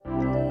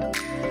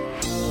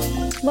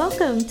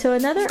Welcome to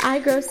another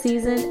iGrow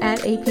season at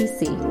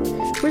APC.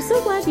 We're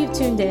so glad you've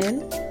tuned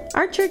in.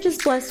 Our church is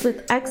blessed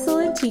with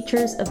excellent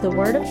teachers of the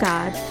Word of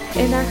God,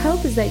 and our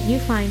hope is that you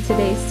find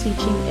today's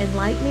teaching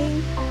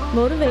enlightening,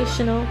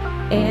 motivational,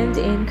 and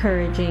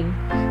encouraging.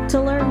 To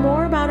learn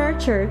more about our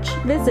church,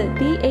 visit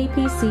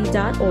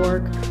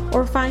theapc.org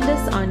or find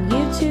us on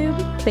YouTube,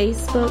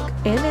 Facebook,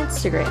 and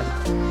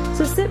Instagram.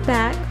 So sit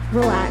back,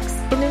 relax,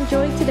 and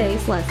enjoy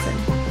today's lesson.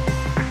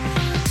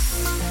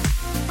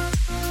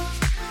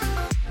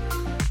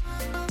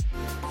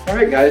 All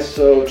right, guys,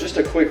 so just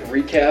a quick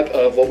recap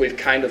of what we've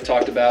kind of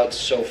talked about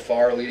so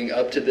far leading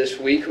up to this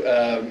week.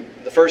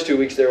 The first 2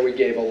 weeks there, we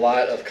gave a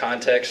lot of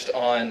context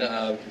on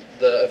the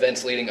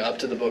events leading up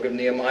to the book of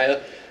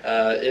Nehemiah.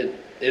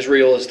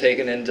 Israel is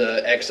taken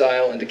into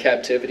exile, into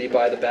captivity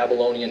by the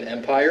Babylonian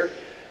Empire.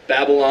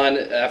 Babylon,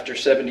 after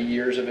 70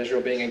 years of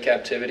Israel being in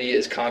captivity,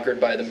 is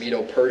conquered by the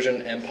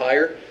Medo-Persian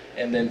Empire.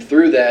 And then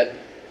through that,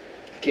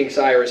 King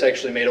Cyrus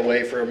actually made a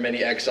way for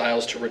many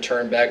exiles to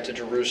return back to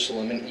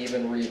Jerusalem and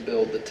even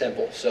rebuild the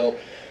temple. So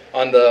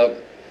on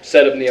the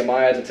set of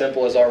Nehemiah, the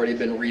temple has already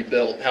been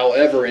rebuilt.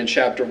 However, in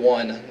chapter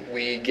 1,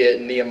 we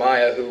get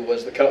Nehemiah, who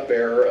was the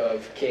cupbearer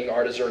of King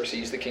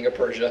Artaxerxes, the king of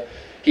Persia.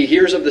 He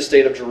hears of the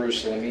state of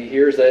Jerusalem. He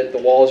hears that the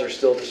walls are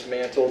still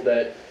dismantled,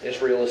 that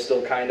Israel is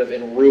still kind of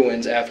in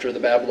ruins after the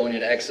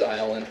Babylonian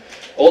exile. And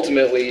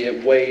ultimately,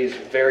 it weighs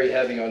very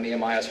heavy on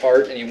Nehemiah's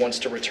heart, and he wants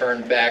to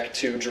return back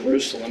to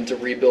Jerusalem to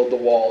rebuild the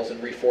walls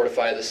and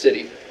refortify the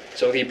city.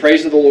 So he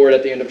prays to the Lord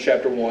at the end of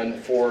chapter 1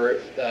 for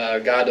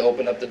God to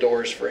open up the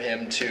doors for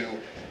him to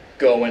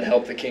go and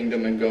help the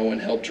kingdom and go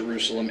and help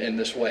Jerusalem in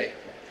this way.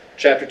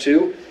 Chapter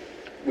 2,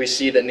 we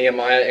see that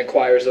Nehemiah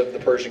inquires of the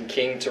Persian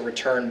king to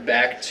return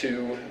back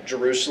to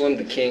Jerusalem.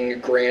 The king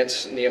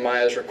grants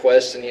Nehemiah's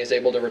request, and he is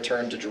able to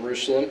return to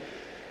Jerusalem.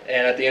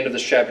 And at the end of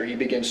this chapter, he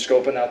begins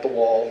scoping out the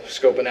wall,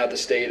 scoping out the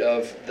state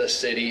of the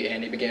city,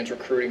 and he begins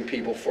recruiting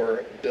people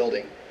for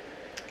building.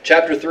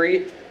 Chapter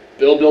 3,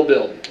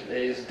 build.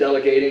 He's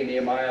delegating.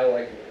 Nehemiah,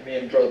 like me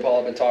and Brother Paul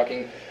have been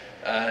talking,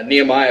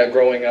 Nehemiah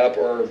growing up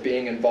or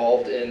being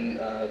involved in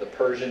the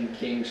Persian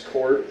king's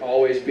court,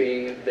 always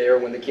being there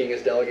when the king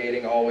is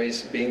delegating,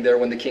 always being there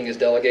when the king is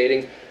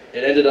delegating.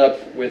 It ended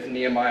up with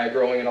Nehemiah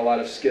growing in a lot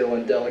of skill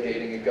in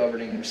delegating and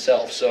governing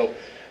himself. So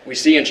we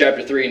see in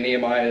chapter 3,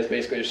 Nehemiah is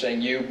basically just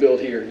saying, you build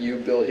here, you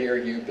build here,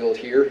 you build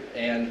here,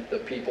 and the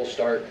people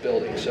start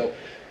building. So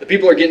the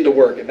people are getting to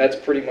work, and that's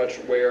pretty much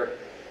where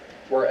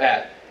we're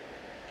at.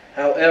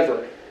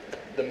 However,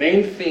 the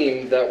main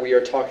theme that we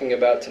are talking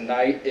about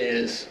tonight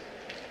is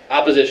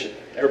opposition.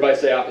 Everybody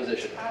say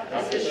opposition.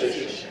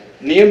 Opposition.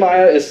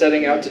 Nehemiah is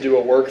setting out to do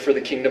a work for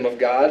the kingdom of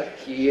God.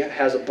 He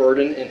has a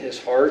burden in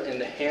his heart, and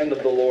the hand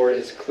of the Lord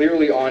is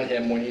clearly on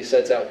him when he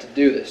sets out to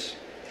do this.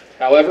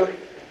 However,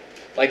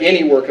 like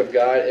any work of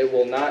God, it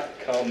will not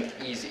come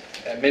easy.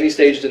 At many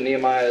stages in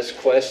Nehemiah's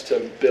quest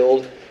to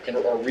build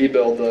or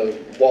rebuild the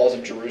walls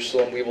of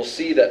Jerusalem, we will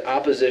see that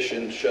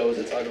opposition shows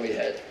its ugly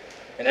head.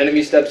 An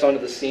enemy steps onto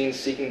the scene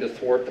seeking to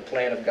thwart the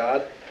plan of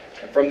God.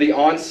 And from the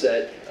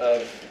onset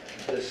of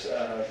this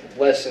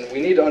lesson,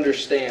 we need to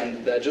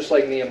understand that just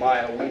like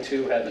Nehemiah, we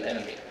too have an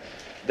enemy.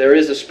 There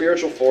is a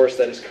spiritual force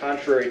that is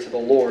contrary to the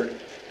Lord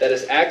that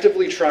is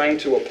actively trying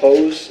to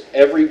oppose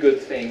every good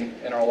thing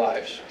in our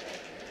lives.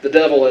 The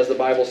devil, as the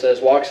Bible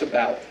says, walks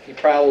about. He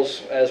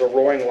prowls as a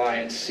roaring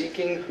lion,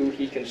 seeking who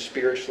he can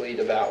spiritually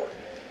devour.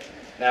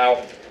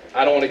 Now,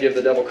 I don't want to give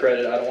the devil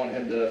credit. I don't want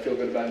him to feel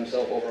good about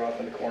himself over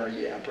off in the corner.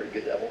 Yeah, I'm a pretty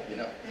good devil, you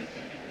know.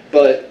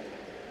 But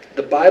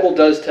the Bible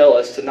does tell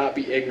us to not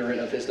be ignorant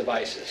of his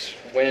devices.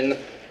 When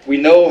we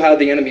know how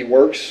the enemy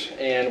works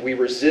and we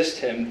resist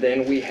him,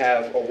 then we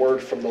have a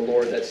word from the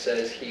Lord that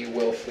says he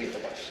will flee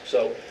from us.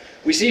 So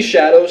we see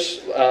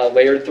shadows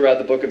layered throughout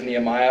the book of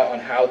Nehemiah on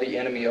how the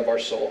enemy of our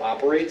soul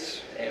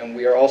operates, and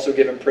we are also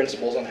given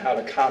principles on how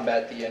to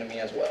combat the enemy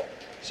as well.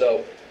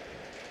 So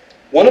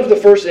one of the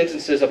first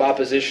instances of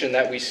opposition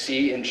that we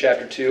see in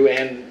chapter 2,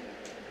 and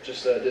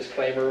just a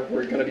disclaimer,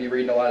 we're going to be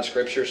reading a lot of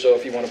scripture, so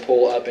if you want to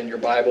pull up in your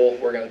Bible,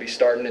 we're going to be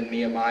starting in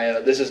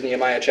Nehemiah. This is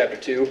Nehemiah chapter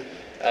 2.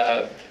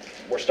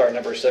 We're starting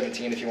at verse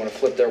 17 if you want to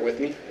flip there with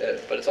me,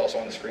 but it's also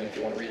on the screen if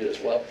you want to read it as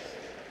well.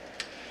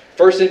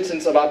 First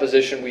instance of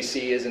opposition we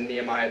see is in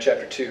Nehemiah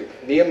chapter 2.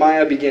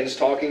 Nehemiah begins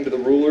talking to the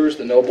rulers,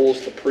 the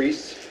nobles, the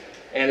priests,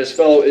 and his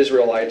fellow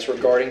Israelites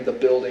regarding the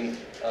building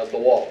of the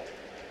wall.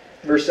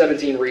 Verse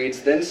 17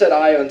 reads, "Then said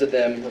I unto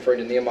them," referring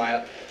to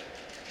Nehemiah,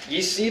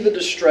 "Ye see the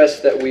distress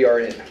that we are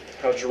in,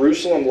 how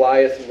Jerusalem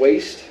lieth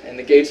waste, and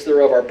the gates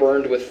thereof are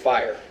burned with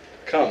fire.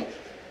 Come,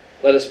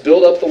 let us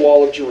build up the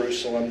wall of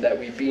Jerusalem, that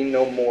we be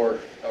no more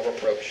a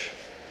reproach.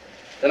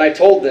 Then I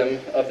told them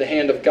of the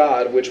hand of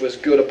God, which was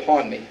good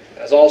upon me,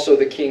 as also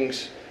the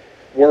king's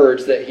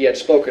words that he had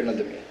spoken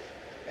unto me.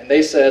 And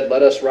they said,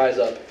 Let us rise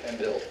up and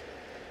build.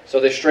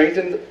 So they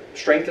strengthened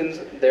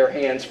their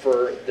hands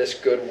for this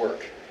good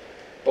work.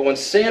 But when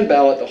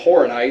Sanballat the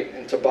Horonite,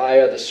 and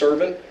Tobiah the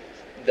servant,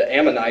 the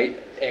Ammonite,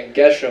 and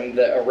Geshem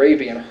the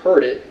Arabian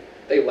heard it,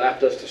 they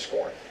laughed us to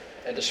scorn,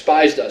 and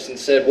despised us, and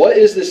said, What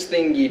is this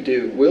thing ye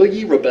do? Will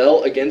ye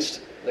rebel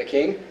against the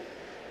king.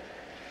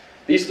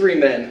 These three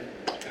men,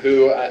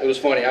 who, it was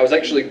funny, I was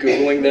actually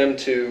Googling them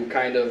to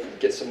kind of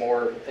get some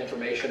more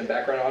information and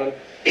background on them.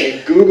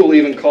 And Google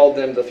even called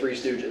them the Three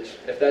Stooges,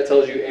 if that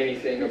tells you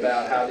anything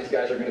about how these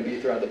guys are going to be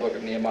throughout the book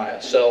of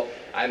Nehemiah. So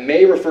I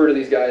may refer to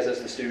these guys as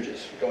the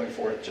Stooges going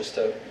forward, just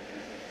so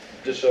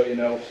you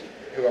know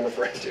who I'm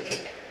referring to.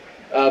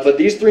 But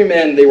these three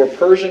men, they were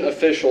Persian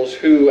officials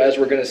who, as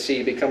we're going to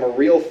see, become a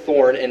real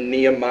thorn in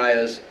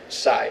Nehemiah's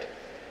side.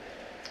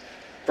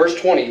 Verse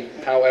 20,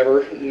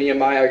 however,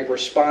 Nehemiah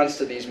responds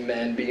to these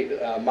men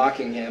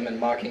mocking him and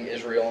mocking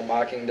Israel and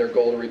mocking their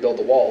goal to rebuild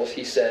the walls.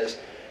 He says,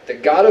 "The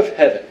God of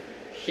heaven,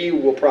 he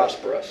will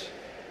prosper us.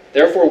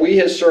 Therefore we,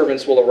 his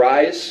servants, will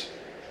arise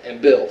and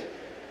build.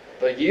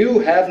 But you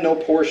have no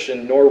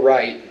portion, nor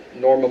right,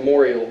 nor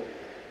memorial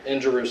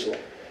in Jerusalem."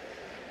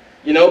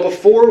 You know,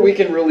 before we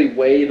can really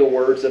weigh the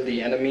words of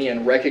the enemy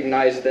and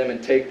recognize them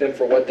and take them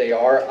for what they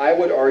are, I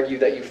would argue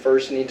that you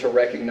first need to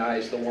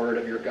recognize the word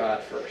of your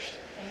God first.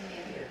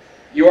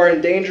 You are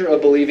in danger of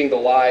believing the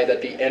lie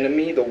that the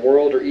enemy, the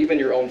world, or even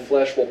your own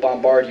flesh will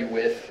bombard you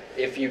with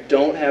if you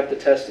don't have the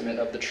testament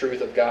of the truth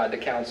of God to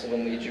counsel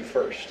and lead you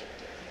first.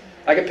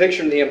 I can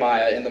picture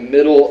Nehemiah in the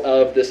middle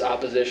of this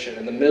opposition,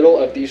 in the middle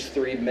of these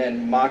three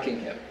men mocking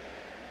him.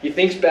 He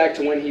thinks back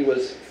to when he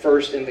was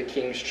first in the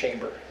king's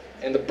chamber,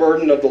 and the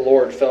burden of the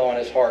Lord fell on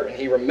his heart, and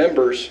he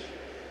remembers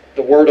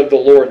the word of the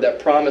Lord that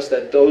promised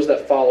that those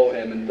that follow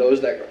him and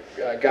those that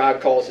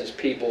God calls his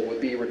people would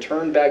be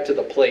returned back to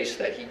the place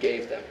that he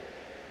gave them.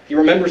 He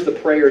remembers the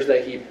prayers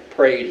that he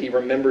prayed. He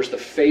remembers the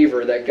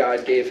favor that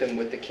God gave him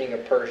with the king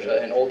of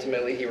Persia. And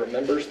ultimately, he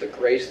remembers the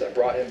grace that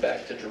brought him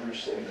back to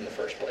Jerusalem in the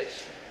first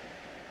place.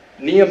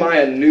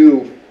 Nehemiah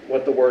knew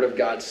what the word of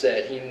God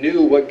said. He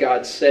knew what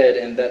God said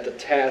and that the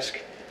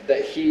task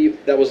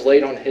that was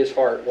laid on his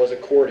heart was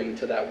according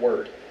to that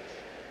word.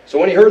 So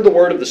when he heard the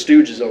word of the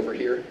Stooges over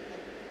here,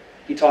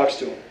 he talks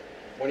to them.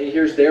 When he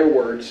hears their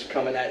words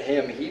coming at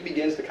him, he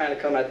begins to kind of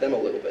come at them a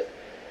little bit.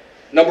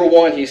 Number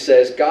one, he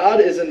says, God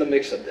is in the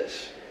mix of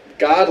this.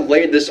 God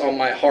laid this on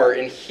my heart,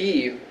 and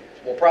he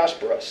will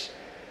prosper us.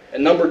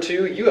 And number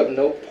two, you have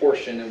no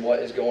portion in what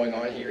is going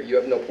on here. You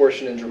have no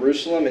portion in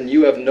Jerusalem, and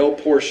you have no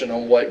portion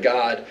on what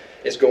God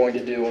is going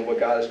to do and what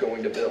God is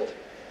going to build.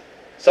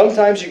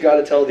 Sometimes you got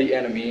to tell the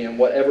enemy and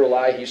whatever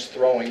lie he's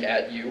throwing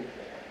at you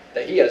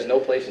that he has no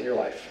place in your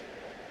life.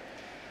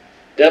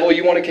 Devil,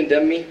 you want to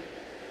condemn me?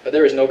 But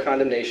there is no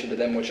condemnation to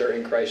them which are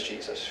in Christ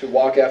Jesus, who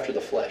walk after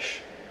the flesh.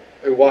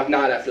 Who walk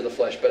not after the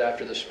flesh, but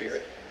after the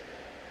Spirit.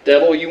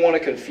 Devil, you want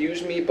to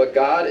confuse me, but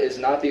God is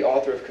not the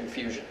author of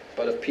confusion,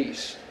 but of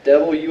peace.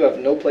 Devil, you have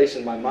no place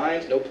in my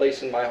mind, no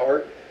place in my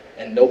heart,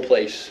 and no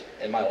place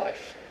in my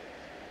life.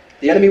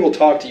 The enemy will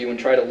talk to you and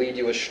try to lead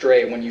you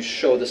astray when you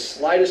show the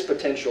slightest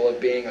potential of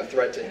being a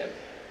threat to him,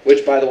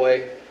 which, by the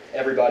way,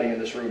 everybody in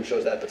this room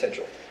shows that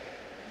potential.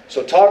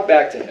 So talk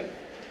back to him.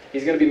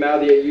 He's going to be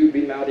mouthy at you,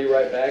 be mouthy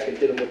right back, and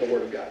hit him with the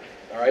Word of God.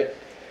 All right?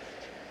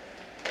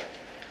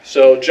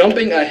 So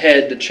jumping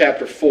ahead to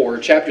chapter 4,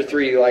 chapter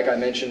 3, like I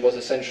mentioned, was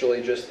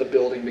essentially just the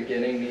building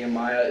beginning.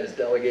 Nehemiah is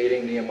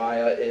delegating.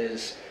 Nehemiah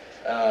is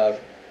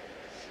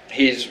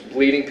he's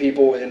leading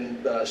people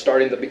in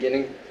starting the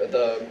beginning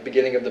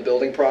of the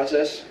building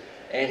process,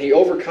 and he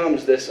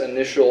overcomes this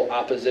initial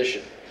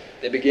opposition.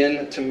 They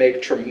begin to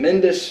make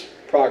tremendous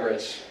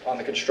progress on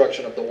the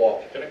construction of the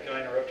wall. Can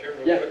I interrupt here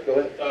real Yeah, quick? go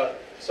ahead.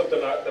 Something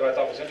that I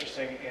thought was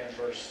interesting in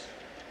verse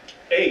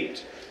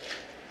 8,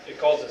 it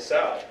calls this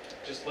out.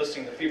 Just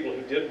listing the people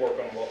who did work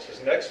on the wall. It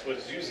says, next was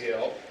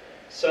Uziel,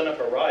 son of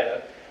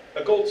Hariah,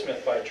 a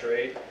goldsmith by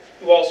trade,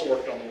 who also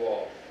worked on the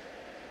wall.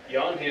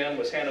 Beyond him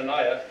was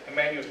Hananiah, a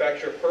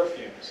manufacturer of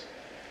perfumes.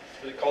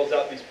 So it calls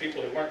out these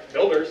people who weren't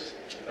builders.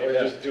 They were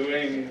just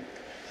doing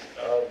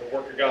the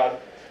work of God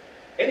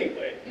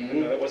anyway.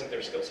 Mm-hmm. That wasn't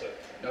their skill set.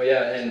 Oh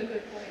yeah, and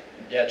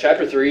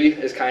chapter 3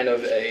 is kind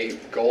of a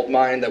gold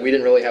mine that we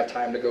didn't really have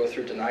time to go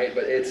through tonight,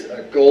 but it's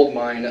a gold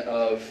mine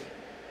of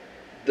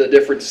the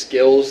different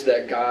skills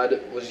that God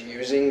was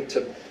using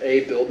to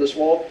build this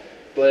wall.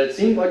 But it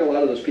seemed like a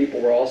lot of those people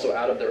were also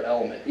out of their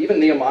element. Even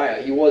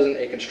Nehemiah, he wasn't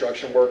a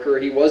construction worker.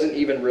 He wasn't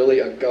even really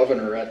a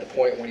governor at the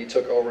point when he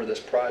took over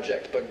this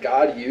project. But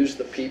God used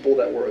the people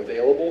that were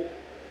available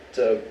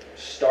to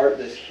start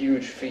this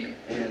huge feat.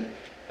 And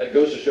it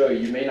goes to show you,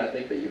 you may not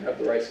think that you have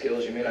the right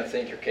skills. You may not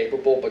think you're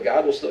capable, but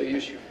God will still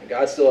use you.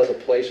 God still has a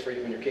place for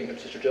you in your kingdom,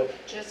 Sister Jill.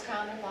 Just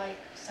kind of like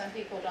some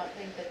people don't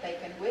think that they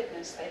can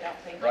witness. They don't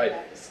think Right. they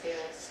have the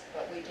skills,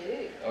 but we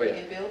do. Oh, yeah. We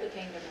can build the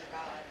kingdom of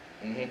God.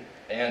 Mm-hmm.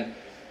 And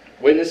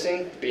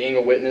witnessing, being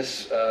a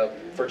witness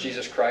for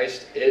Jesus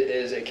Christ, it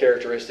is a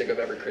characteristic of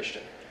every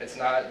Christian. It's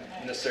not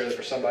necessarily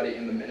for somebody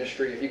in the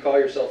ministry. If you call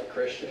yourself a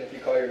Christian, if you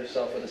call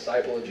yourself a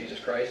disciple of Jesus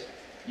Christ,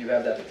 you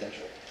have that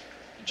potential.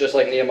 Just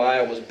like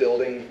Nehemiah was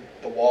building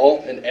the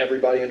wall and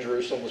everybody in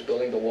Jerusalem was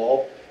building the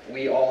wall,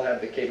 we all have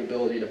the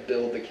capability to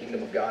build the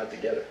kingdom of God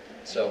together.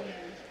 So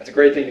that's a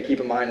great thing to keep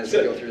in mind as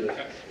we go through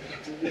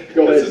this.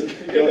 Go ahead.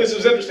 This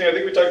is interesting. I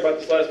think we talked about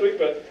this last week,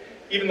 but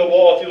even the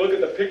wall, if you look at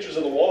the pictures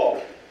of the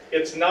wall,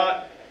 it's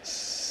not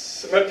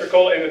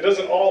symmetrical, and it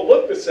doesn't all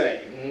look the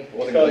same. Wasn't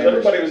Because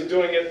glamorous. everybody was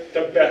doing it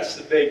the best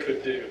that they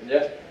could do.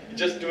 Yeah.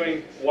 Just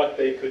doing what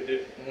they could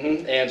do.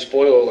 And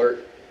spoiler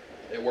alert,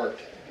 it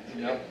worked.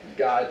 You know,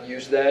 God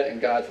used that,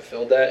 and God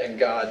fulfilled that, and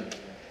God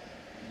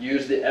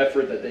used the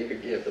effort that they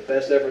could give, the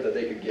best effort that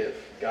they could give.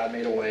 God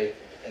made a way,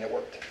 and it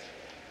worked.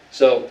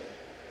 So,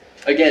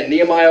 again,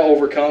 Nehemiah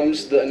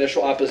overcomes the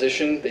initial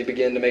opposition. They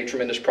begin to make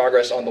tremendous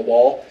progress on the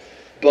wall.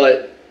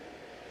 But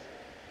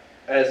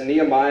as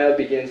Nehemiah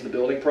begins the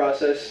building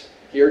process,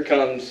 here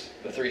comes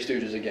the Three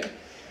Stooges again.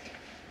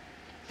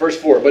 Verse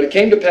 4, but it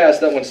came to pass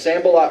that when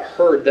Sanballat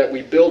heard that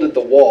we builded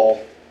the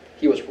wall,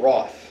 he was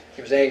wroth.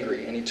 He was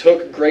angry, and he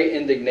took great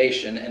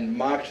indignation and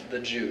mocked the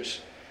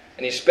Jews.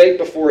 And he spake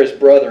before his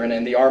brethren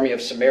and the army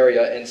of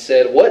Samaria and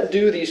said, what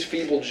do these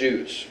feeble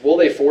Jews? Will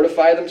they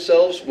fortify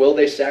themselves? Will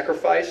they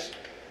sacrifice?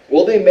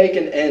 Will they make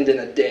an end in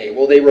a day?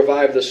 Will they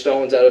revive the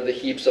stones out of the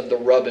heaps of the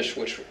rubbish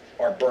which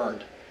are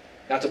burned?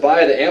 Now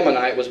Tobiah the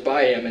Ammonite was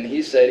by him, and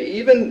he said,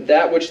 even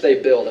that which they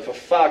build, if a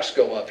fox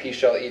go up, he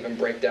shall even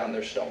break down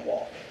their stone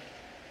wall.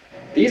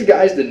 These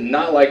guys did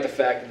not like the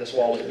fact that this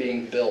wall was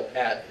being built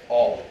at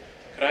all.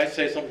 Could I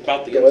say something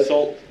about the Go ahead.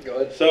 insult? Go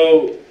ahead.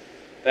 So,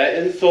 that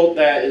insult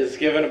that is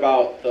given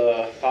about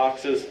the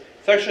foxes,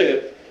 it's actually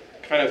a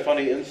kind of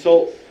funny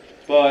insult,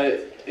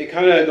 but it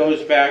kind of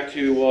goes back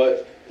to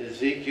what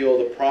Ezekiel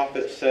the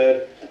prophet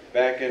said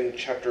back in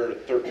chapter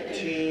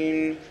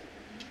 13,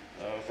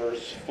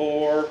 verse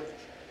 4.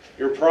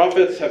 Your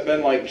prophets have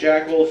been like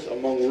jackals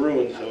among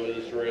ruins, O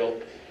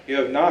Israel. You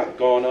have not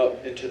gone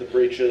up into the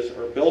breaches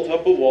or built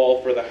up a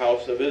wall for the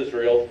house of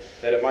Israel,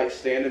 that it might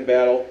stand in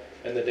battle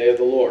in the day of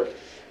the Lord.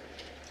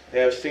 They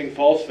have seen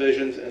false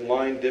visions and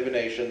lying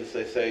divinations.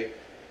 They say,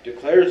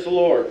 declares the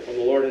Lord, when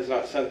the Lord has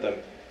not sent them,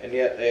 and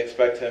yet they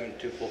expect him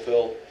to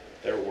fulfill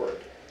their word.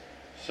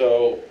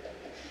 So,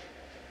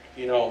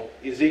 you know,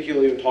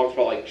 Ezekiel even talks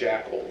about like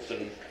jackals,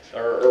 and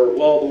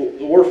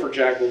the word for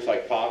jackal is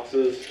like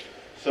foxes.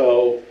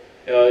 So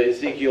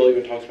Ezekiel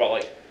even talks about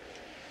like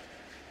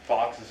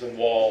foxes and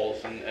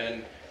walls,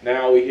 and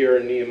now we hear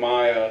in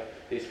Nehemiah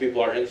these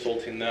people are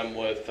insulting them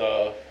with,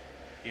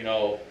 you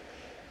know,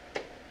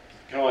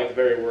 kind of like the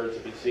very words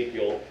of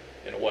Ezekiel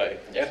in a way.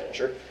 Yeah, So,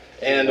 sure.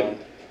 And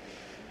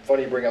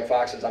funny you bring up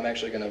foxes. I'm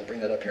actually going to bring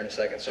that up here in a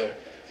second. So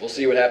we'll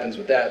see what happens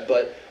with that.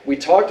 But we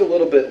talked a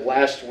little bit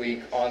last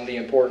week on the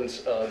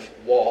importance of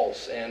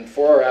walls. And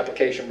for our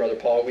application, Brother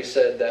Paul, we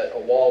said that a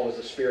wall was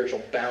a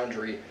spiritual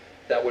boundary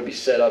that would be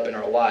set up in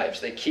our lives.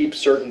 They keep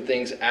certain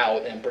things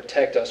out and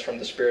protect us from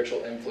the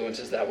spiritual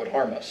influences that would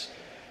harm us.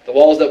 The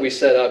walls that we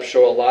set up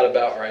show a lot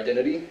about our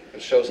identity.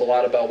 It shows a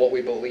lot about what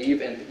we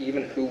believe and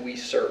even who we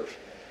serve.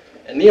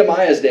 In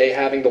Nehemiah's day,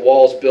 having the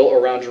walls built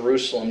around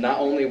Jerusalem not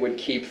only would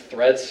keep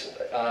threats,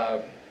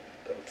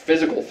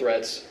 physical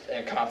threats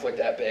and conflict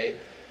at bay,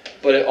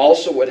 but it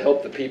also would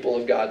help the people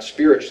of God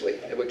spiritually.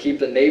 It would keep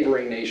the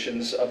neighboring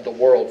nations of the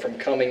world from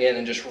coming in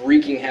and just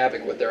wreaking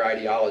havoc with their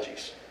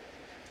ideologies.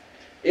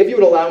 If you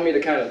would allow me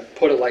to kind of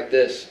put it like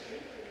this,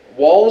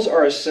 walls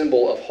are a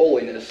symbol of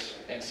holiness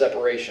and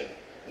separation.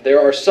 There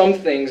are some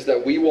things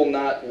that we will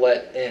not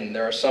let in.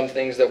 There are some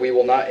things that we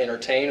will not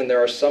entertain, and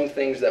there are some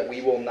things that we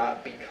will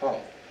not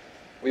become.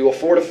 We will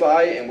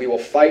fortify and we will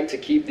fight to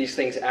keep these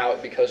things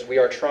out because we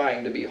are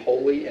trying to be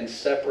holy and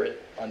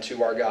separate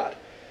unto our God.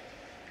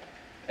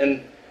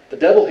 And the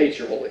devil hates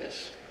your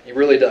holiness. He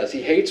really does.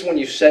 He hates when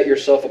you set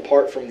yourself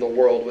apart from the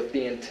world with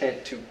the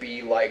intent to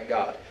be like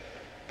God.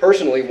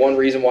 Personally, one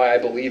reason why I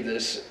believe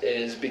this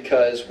is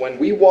because when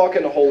we walk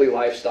in a holy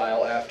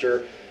lifestyle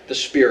after the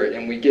Spirit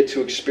and we get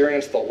to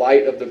experience the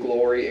light of the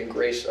glory and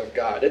grace of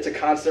God, it's a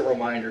constant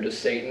reminder to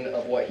Satan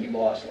of what he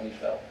lost when he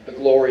fell, the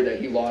glory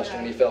that he lost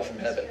when he fell from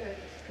heaven.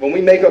 When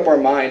we make up our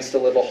minds to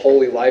live a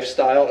holy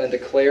lifestyle and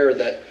declare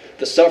that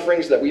the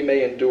sufferings that we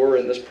may endure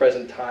in this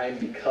present time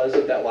because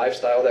of that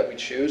lifestyle that we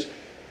choose,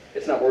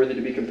 it's not worthy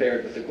to be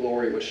compared with the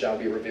glory which shall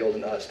be revealed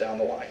in us down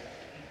the line.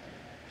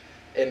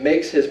 It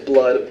makes his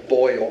blood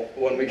boil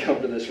when we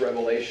come to this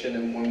revelation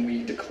and when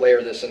we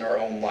declare this in our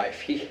own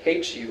life. He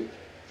hates you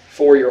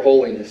for your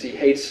holiness. He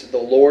hates the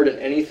Lord and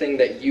anything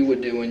that you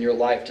would do in your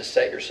life to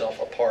set yourself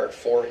apart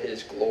for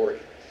his glory.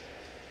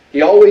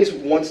 He always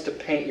wants to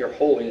paint your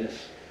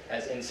holiness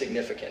as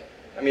insignificant.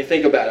 I mean,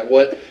 think about it.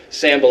 What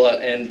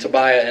Sanballat and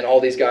Tobiah and all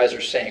these guys are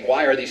saying.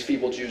 Why are these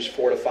feeble Jews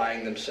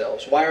fortifying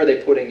themselves? Why are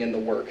they putting in the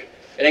work?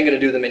 It ain't going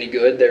to do them any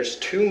good. There's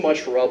too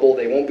much rubble.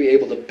 They won't be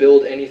able to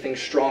build anything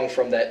strong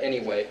from that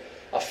anyway.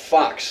 A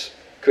fox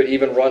could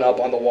even run up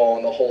on the wall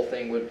and the whole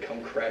thing would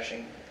come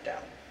crashing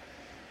down.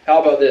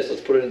 How about this?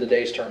 Let's put it in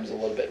today's terms a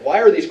little bit. Why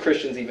are these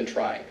Christians even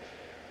trying?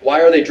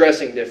 Why are they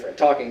dressing different,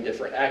 talking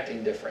different,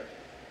 acting different?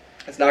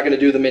 It's not going to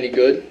do them any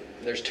good.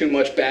 There's too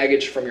much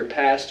baggage from your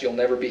past. You'll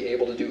never be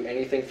able to do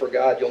anything for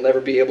God. You'll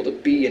never be able to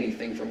be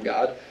anything from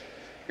God.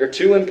 You're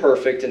too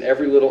imperfect, and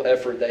every little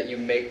effort that you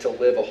make to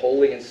live a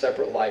holy and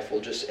separate life will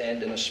just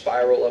end in a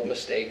spiral of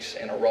mistakes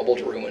and a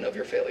rubbled ruin of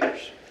your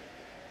failures.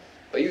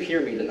 But you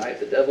hear me tonight.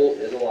 The devil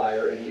is a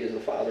liar, and he is the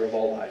father of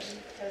all lies.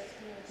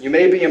 You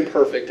may be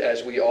imperfect,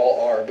 as we all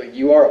are, but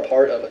you are a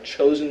part of a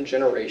chosen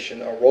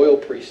generation, a royal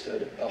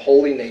priesthood, a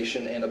holy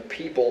nation, and a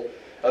people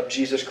of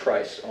Jesus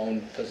Christ's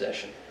own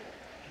possession.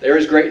 There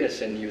is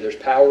greatness in you, there's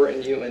power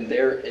in you, and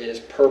there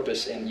is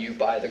purpose in you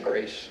by the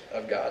grace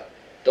of God.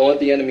 Don't let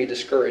the enemy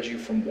discourage you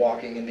from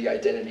walking in the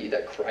identity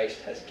that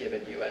Christ has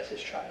given you as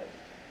his child.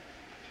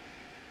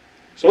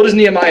 So what does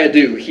Nehemiah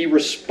do? He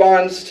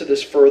responds to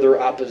this further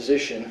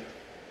opposition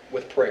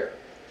with prayer.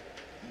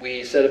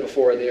 We said it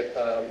before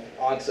the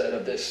onset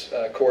of this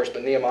course,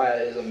 but Nehemiah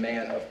is a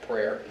man of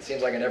prayer. It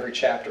seems like in every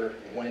chapter,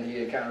 when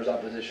he encounters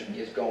opposition, he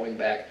is going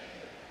back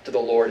to the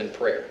Lord in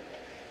prayer.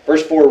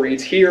 Verse 4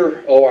 reads,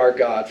 "Hear, O our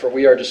God, for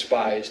we are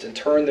despised, and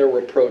turn their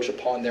reproach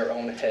upon their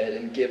own head,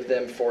 and give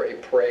them for a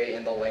prey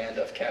in the land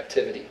of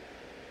captivity.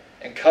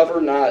 And cover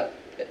not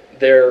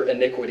their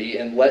iniquity,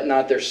 and let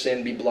not their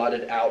sin be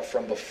blotted out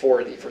from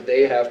before thee, for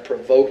they have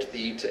provoked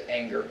thee to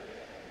anger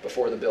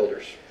before the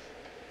builders."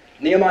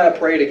 Nehemiah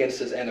prayed against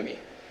his enemy.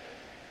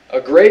 A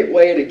great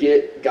way to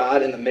get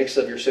God in the mix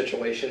of your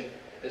situation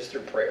is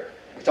through prayer.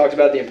 We talked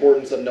about the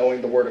importance of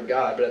knowing the Word of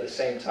God, but at the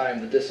same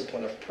time, the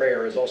discipline of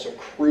prayer is also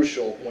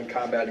crucial when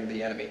combating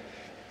the enemy.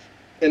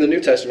 In the New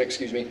Testament,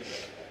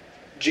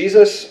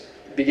 Jesus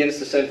begins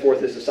to send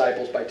forth his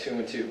disciples by 2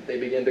 and 2. They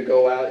begin to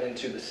go out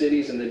into the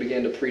cities and they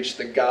begin to preach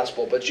the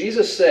gospel. But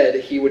Jesus said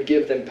he would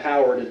give them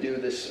power to do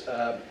this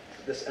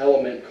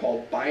element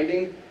called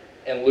binding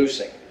and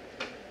loosing.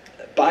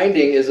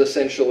 Binding is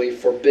essentially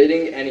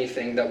forbidding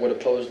anything that would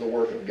oppose the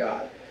work of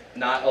God,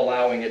 not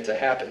allowing it to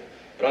happen.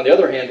 But on the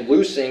other hand,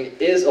 loosing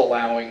is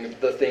allowing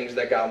the things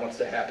that God wants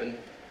to happen,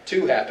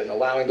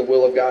 allowing the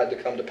will of God to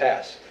come to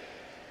pass.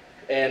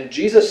 And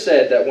Jesus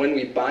said that when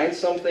we bind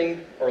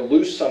something or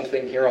loose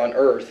something here on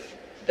earth,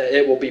 that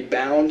it will be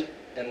bound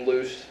and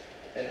loosed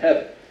in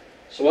heaven.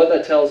 So what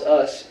that tells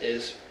us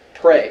is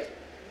pray,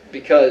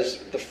 because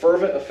the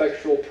fervent,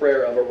 effectual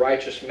prayer of a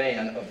righteous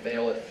man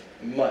availeth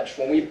much.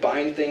 When we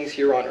bind things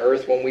here on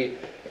earth, when we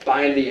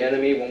bind the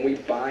enemy, when we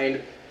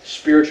bind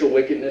spiritual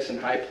wickedness in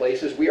high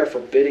places, we are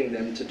forbidding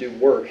them to do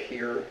work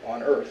here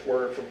on earth.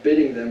 We're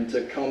forbidding them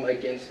to come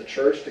against the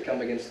church, to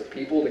come against the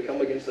people, to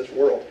come against this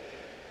world.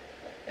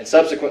 And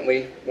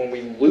subsequently, when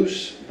we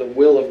loose the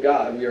will of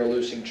God, we are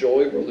losing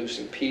joy, we're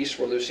losing peace,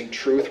 we're losing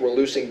truth, we're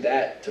losing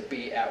that to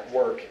be at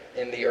work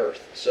in the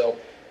earth. So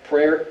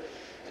prayer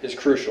is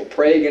crucial.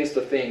 Pray against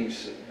the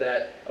things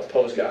that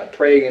oppose God.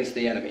 Pray against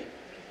the enemy.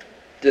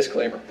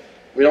 Disclaimer.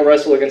 We don't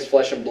wrestle against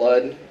flesh and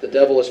blood. The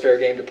devil is fair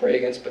game to pray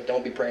against, but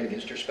don't be praying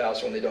against your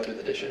spouse when they don't do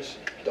the dishes.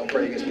 Don't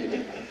pray against people.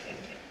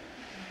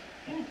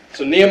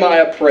 So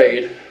Nehemiah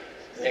prayed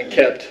and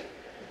kept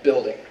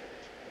building.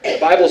 The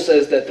Bible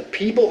says that the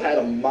people had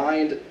a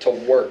mind to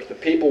work. The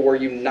people were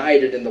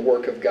united in the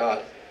work of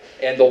God.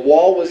 And the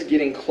wall was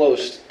getting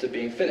close to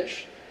being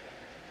finished.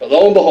 But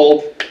lo and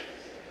behold,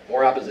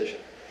 more opposition.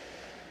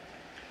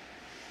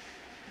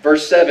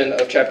 Verse 7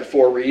 of chapter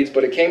 4 reads,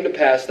 "But it came to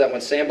pass that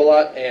when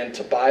Sanballat and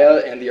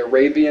Tobiah and the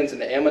Arabians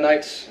and the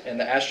Ammonites and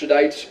the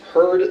Ashdodites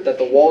heard that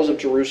the walls of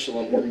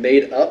Jerusalem were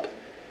made up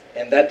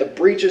and that the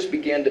breaches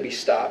began to be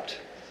stopped,"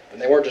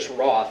 and they weren't just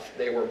wroth,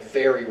 they were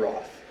very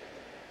wroth,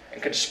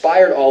 "and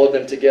conspired all of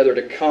them together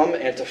to come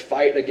and to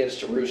fight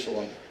against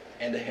Jerusalem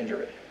and to hinder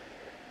it."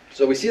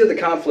 So we see that the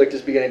conflict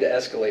is beginning to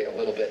escalate a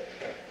little bit.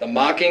 The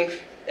mocking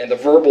and the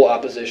verbal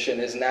opposition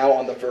is now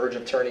on the verge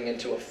of turning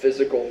into a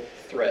physical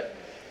threat.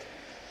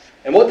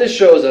 And what this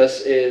shows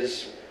us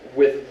is,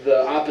 with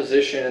the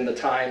opposition and the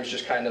times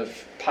just kind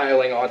of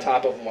piling on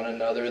top of one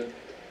another,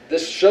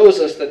 this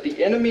shows us that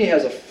the enemy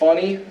has a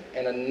funny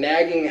and a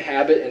nagging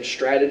habit and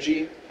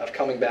strategy of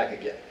coming back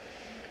again.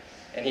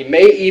 And he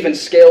may even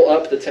scale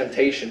up the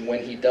temptation when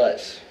he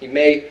does. He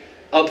may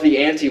up the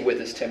ante with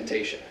his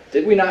temptation.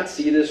 Did we not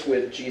see this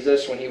with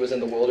Jesus when he was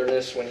in the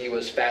wilderness, when he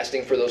was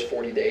fasting for those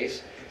 40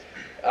 days?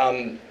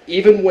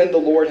 Even when the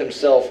Lord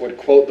himself would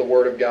quote the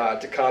word of God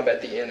to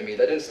combat the enemy,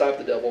 that didn't stop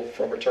the devil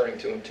from returning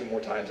to him 2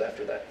 more times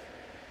after that.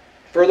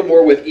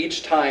 Furthermore, with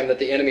each time that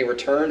the enemy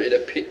returned,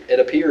 it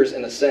appears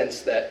in a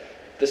sense that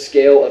the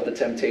scale of the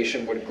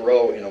temptation would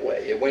grow in a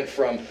way. It went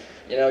from,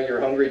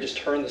 you're hungry, just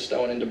turn the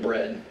stone into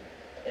bread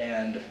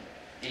and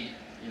eat.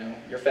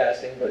 You're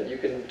fasting, but you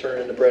can turn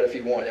it into bread if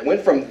you want. It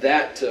went from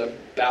that to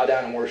bow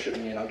down and worship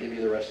me and I'll give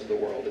you the rest of the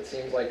world. It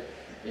seems like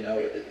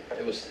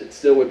it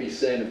still would be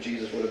sin if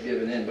Jesus would have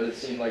given in, but it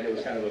seemed like it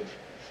was kind of a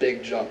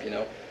big jump,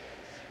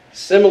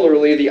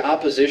 Similarly, the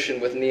opposition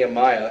with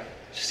Nehemiah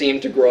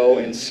seemed to grow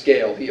in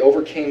scale. He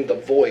overcame the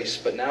voice,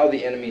 but now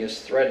the enemy is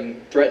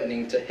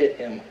threatening to hit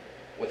him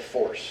with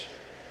force.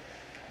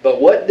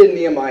 But what did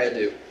Nehemiah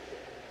do?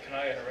 Can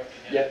I interrupt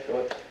again? Yeah, go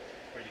ahead.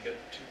 Before you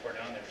get too far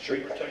down there. Sure.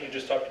 You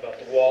just talked about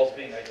the walls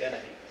being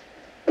identity.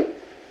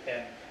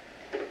 And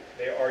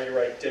they are your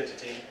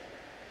identity.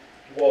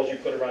 Walls you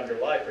put around your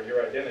life are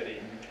your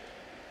identity,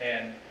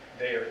 and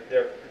they are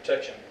there for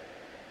protection.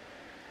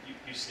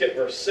 You skip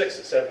verse 6,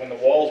 it said when the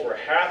walls were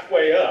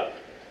halfway up,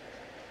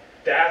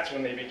 that's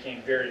when they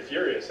became very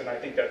furious. And I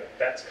think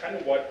that's kind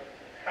of what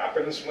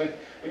happens when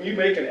you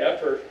make an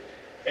effort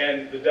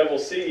and the devil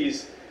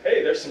sees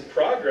hey, there's some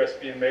progress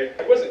being made.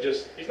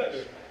 He's not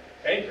just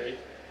angry.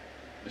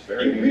 It's He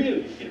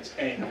really gets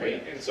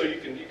angry. And so you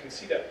can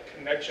see that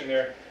connection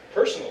there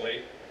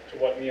personally to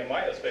what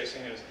Nehemiah is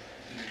facing is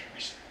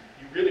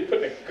you really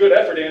putting a good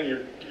effort in,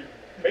 you're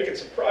making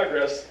some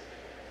progress,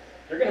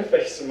 you're going to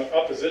face some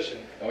opposition.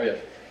 Oh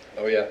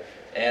yeah.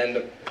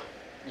 And,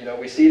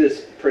 we see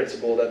this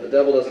principle that the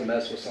devil doesn't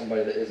mess with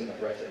somebody that isn't a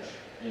threat to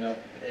him.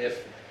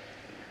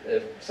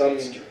 If some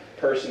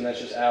person that's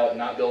just out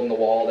not building the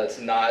wall, that's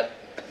not,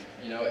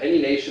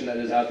 any nation that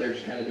is out there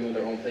just kind of doing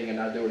their own thing and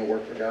not doing the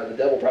work for God, the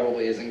devil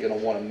probably isn't going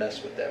to want to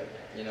mess with them,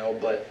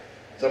 but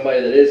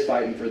somebody that is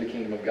fighting for the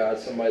kingdom of God,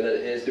 somebody that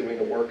is doing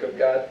the work of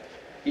God,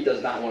 he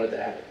does not want it to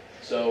happen.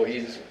 So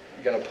he's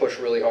going to push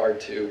really hard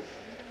to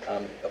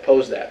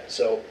oppose that.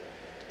 So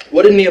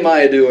what did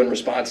Nehemiah do in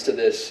response to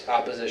this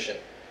opposition?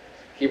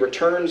 He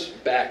returns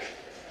back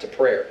to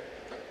prayer.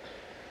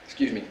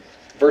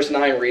 Verse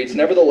 9 reads,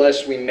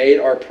 "Nevertheless we made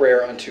our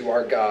prayer unto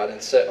our God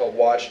and set a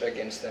watch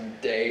against them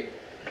day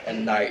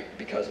and night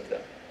because of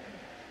them."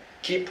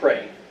 Keep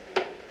praying.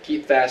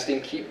 Keep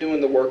fasting. Keep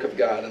doing the work of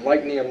God. And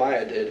like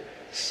Nehemiah did,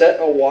 set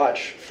a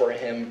watch for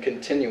him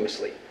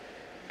continuously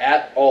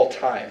at all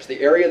times.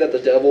 The area that the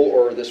devil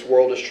or this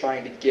world is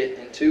trying to get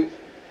into,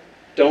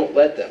 don't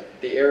let them.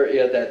 The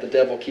area that the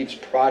devil keeps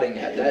prodding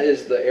at, that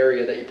is the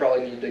area that you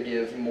probably need to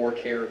give more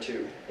care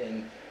to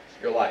in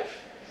your life.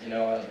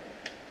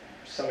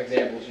 Some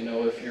examples,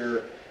 if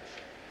you're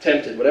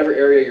tempted, whatever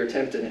area you're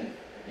tempted in,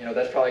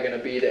 that's probably going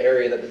to be the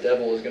area that the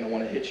devil is going to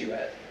want to hit you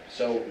at.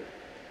 So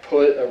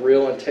put a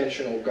real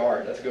intentional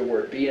guard. That's a good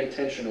word. Be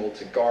intentional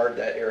to guard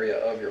that area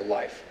of your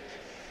life.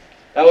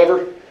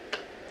 However,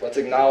 let's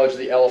acknowledge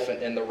the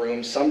elephant in the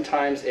room.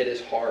 Sometimes it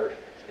is hard.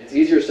 It's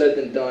easier said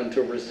than done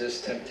to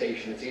resist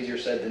temptation. It's easier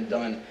said than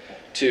done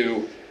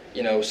to,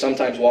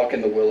 sometimes walk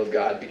in the will of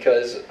God,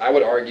 because I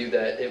would argue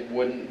that it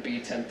wouldn't be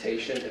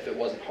temptation if it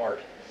wasn't hard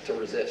to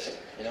resist.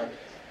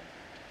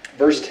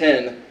 Verse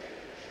 10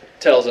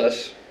 tells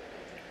us,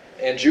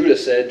 "And Judah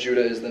said,"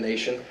 Judah is the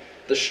nation,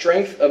 "the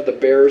strength of the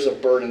bearers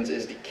of burdens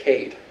is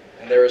decayed,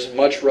 and there is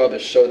much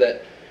rubbish, so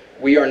that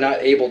we are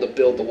not able to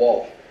build the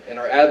wall. And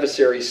our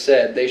adversaries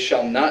said, They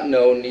shall not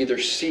know, neither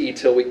see,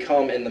 till we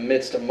come in the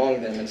midst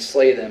among them, and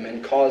slay them,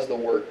 and cause the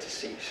work to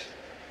cease.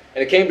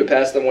 And it came to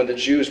pass that when the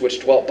Jews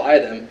which dwelt by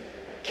them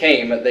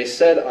came, they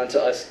said unto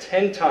us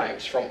 10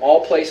 times, From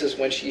all places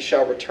whence ye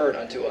shall return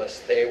unto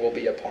us, they will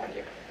be upon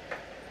you."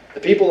 The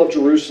people of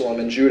Jerusalem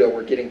and Judah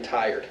were getting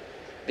tired.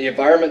 The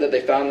environment that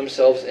they found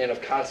themselves in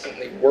of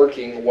constantly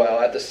working while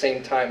at the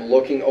same time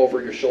looking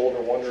over your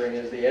shoulder, wondering,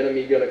 is the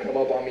enemy going to come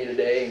up on me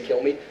today and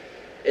kill me?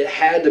 It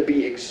had to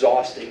be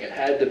exhausting. It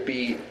had to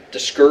be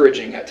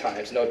discouraging at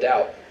times, no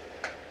doubt.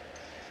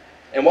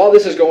 And while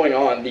this is going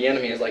on, the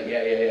enemy is like,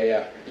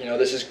 yeah.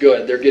 This is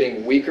good. They're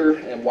getting weaker,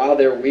 and while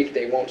they're weak,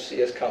 they won't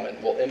see us coming.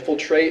 We'll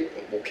infiltrate,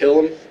 we'll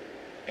kill them,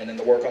 and then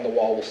the work on the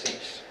wall will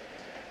cease.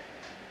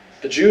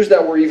 The Jews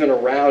that were even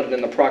around and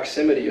in the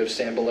proximity of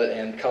Sanballat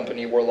and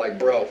company were like,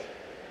 bro,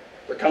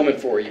 they're coming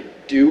for you.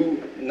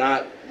 Do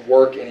not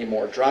work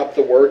anymore. Drop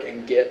the work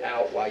and get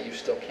out while you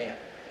still can.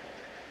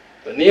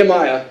 But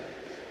Nehemiah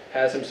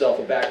has himself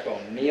a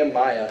backbone.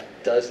 Nehemiah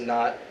does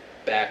not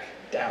back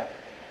down.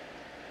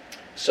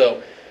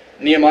 So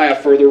Nehemiah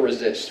further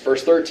resists.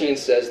 Verse 13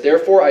 says,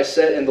 "Therefore I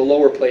set in the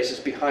lower places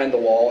behind the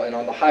wall, and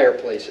on the higher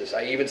places.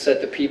 I even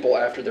set the people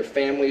after their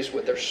families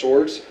with their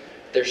swords,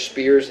 their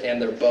spears,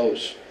 and their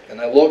bows. And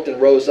I looked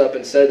and rose up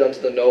and said unto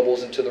the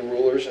nobles and to the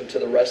rulers and to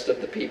the rest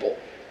of the people,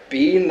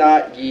 Be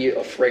not ye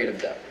afraid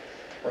of them.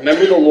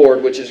 Remember the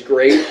Lord, which is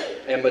great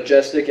and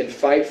majestic, and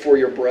fight for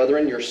your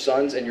brethren, your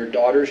sons and your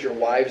daughters, your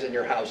wives and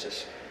your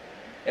houses.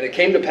 And it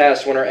came to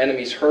pass, when our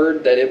enemies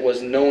heard that it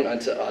was known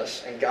unto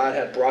us, and God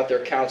had brought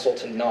their counsel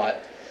to naught,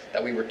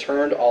 that we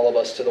returned all of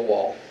us to the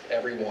wall,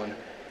 every one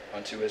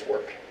unto his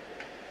work.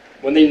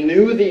 When they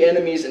knew the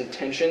enemy's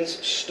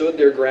intentions, stood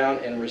their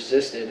ground and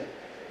resisted,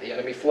 the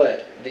enemy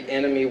fled. The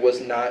enemy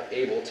was not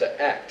able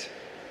to act.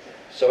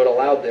 So it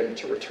allowed them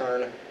to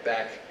return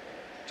back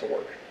to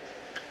work."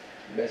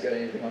 You guys got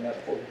anything on that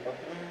before we go?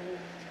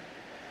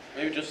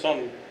 Maybe just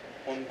on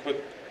one quick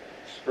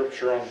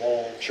scripture on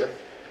walls. Sure.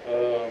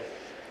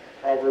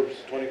 Proverbs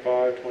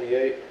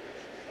 25:28.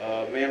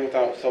 Man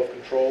without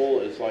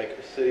self-control is like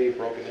a city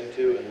broken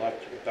into and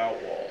left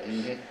without walls.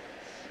 Mm-hmm.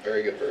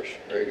 Very good verse.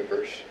 Very good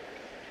verse.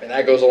 And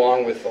that goes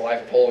along with the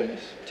life of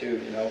holiness,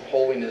 too.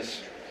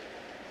 Holiness,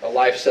 a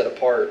life set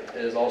apart,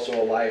 is also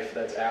a life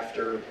that's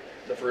after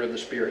the fruit of the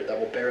Spirit, that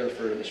will bear the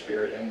fruit of the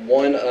Spirit. And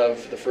one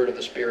of the fruit of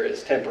the Spirit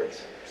is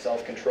temperance,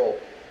 self-control.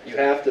 You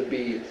have to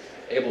be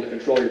able to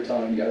control your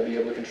tongue. You got to be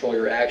able to control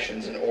your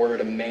actions in order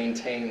to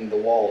maintain the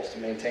walls, to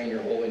maintain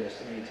your holiness,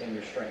 to maintain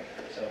your strength.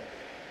 So,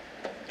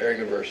 very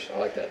good verse. I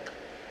like that.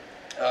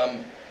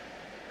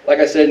 Like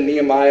I said,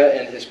 Nehemiah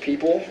and his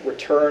people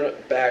return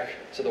back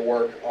to the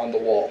work on the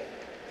wall.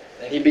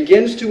 And he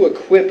begins to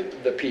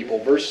equip the people.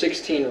 Verse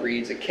 16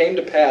 reads, "It came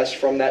to pass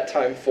from that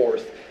time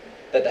forth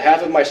that the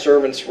half of my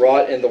servants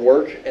wrought in the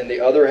work, and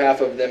the other half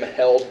of them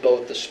held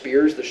both the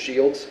spears, the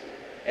shields,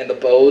 and the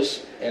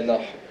bows, and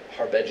the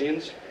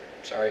Harbegians,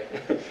 sorry,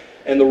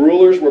 and the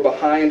rulers were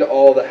behind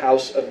all the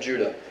house of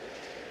Judah.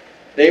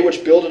 They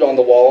which builded on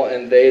the wall,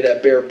 and they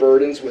that bear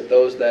burdens with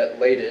those that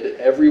laded,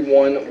 every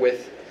one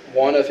with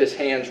one of his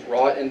hands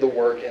wrought in the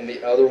work, and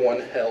the other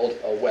one held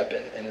a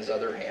weapon in his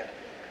other hand.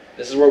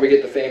 This is where we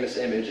get the famous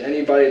image.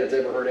 Anybody that's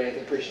ever heard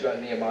anything preached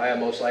about Nehemiah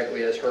most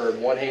likely has heard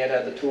one hand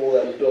had the tool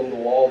that was building the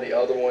wall, the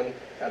other one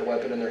had a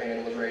weapon in their hand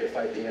and was ready to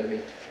fight the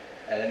enemy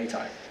at any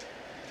time.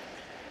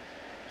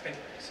 And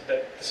so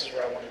this is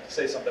where I wanted to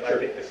say something. Sure. I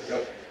think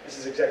this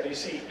is exactly, you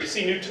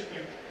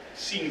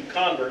see new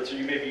converts, or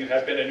maybe you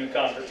have been a new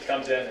convert that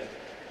comes in, and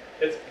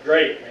it's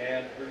great,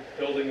 man. We're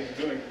building and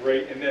doing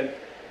great. And then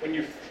when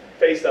you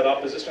face that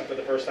opposition for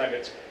the first time,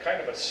 it's kind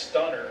of a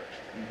stunner.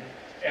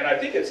 Mm-hmm. And I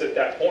think it's at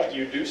that point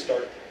you do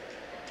start,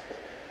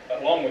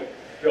 along with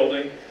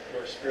building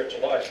your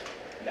spiritual life,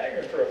 now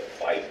you're in for a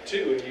fight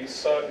too. And you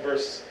saw it in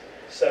verse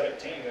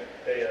 17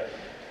 that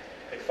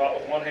they fought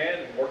with one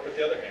hand and worked with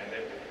the other hand.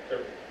 Their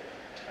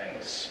time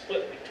was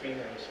split between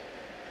those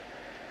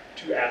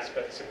two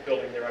aspects of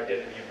building their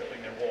identity and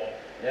building their wall.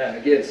 Yeah, and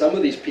again, some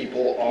of these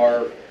people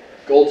are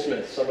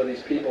goldsmiths. Some of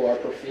these people are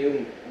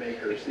perfume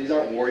makers. These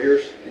aren't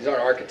warriors. These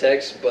aren't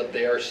architects, but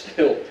they are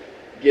still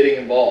getting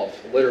involved,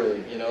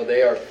 literally. You know,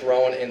 they are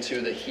thrown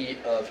into the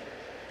heat of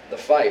the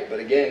fight. But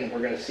again, we're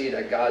going to see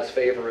that God's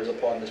favor is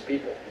upon this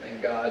people,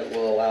 and God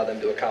will allow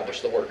them to accomplish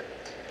the work.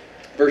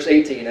 Verse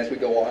 18, as we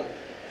go on.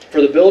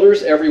 For the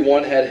builders, every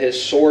one had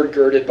his sword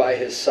girded by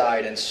his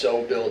side, and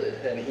so builded.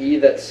 And he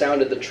that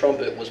sounded the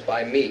trumpet was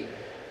by me.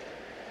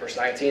 Verse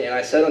 19, and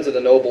I said unto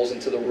the nobles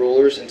and to the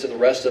rulers and to the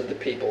rest of the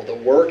people, the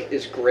work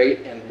is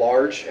great and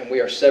large, and we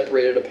are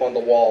separated upon the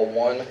wall,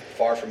 one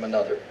far from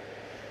another.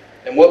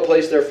 In what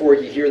place therefore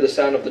ye hear the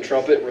sound of the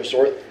trumpet,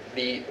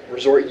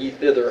 resort ye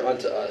thither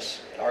unto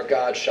us. Our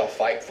God shall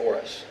fight for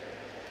us.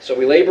 So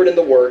we labored in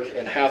the work,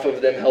 and half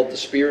of them held the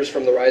spears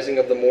from the rising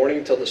of the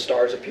morning till the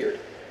stars appeared.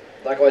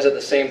 Likewise at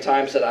the same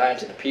time said I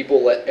unto the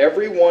people, let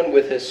every one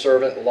with his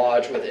servant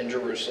lodge within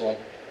Jerusalem,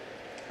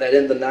 that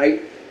in the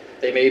night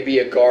they may be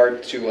a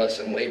guard to us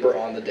and labor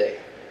on the day.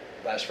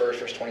 Last verse,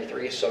 verse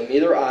 23. So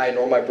neither I,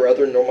 nor my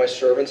brethren, nor my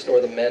servants,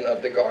 nor the men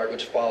of the guard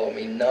which follow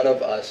me, none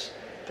of us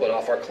put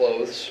off our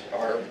clothes,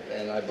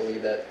 and I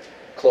believe that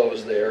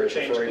clothes there is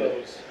Change referring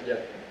clothes. to, yeah.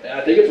 And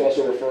I think it's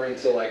also referring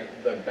to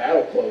like the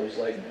battle clothes.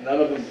 Like none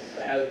of them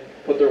had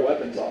put their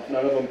weapons off.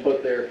 None of them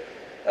put their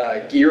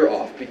gear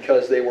off,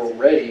 because they were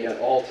ready at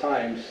all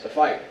times to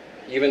fight.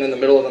 Even in the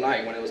middle of the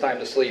night when it was time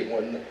to sleep,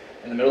 when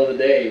in the middle of the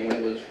day when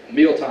it was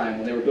mealtime,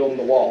 when they were building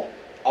the wall,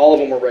 all of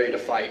them were ready to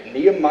fight.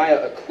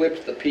 Nehemiah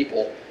equipped the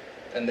people,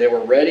 and they were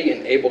ready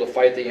and able to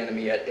fight the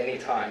enemy at any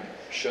time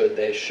should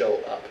they show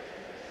up.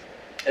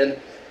 And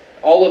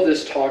all of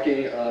this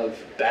talking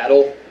of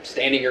battle,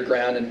 standing your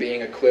ground, and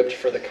being equipped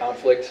for the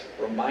conflict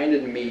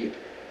reminded me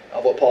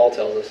of what Paul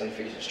tells us in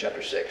Ephesians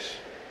chapter 6.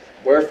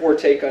 Wherefore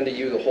take unto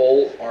you the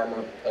whole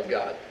armor of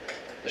God,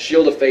 the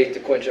shield of faith to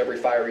quench every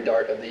fiery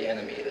dart of the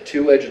enemy, the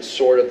two-edged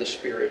sword of the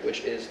Spirit,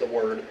 which is the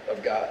word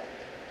of God.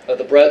 Let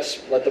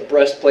the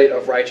breastplate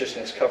of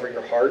righteousness cover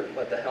your heart,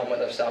 let the helmet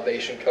of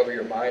salvation cover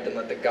your mind, and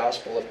let the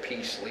gospel of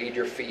peace lead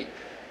your feet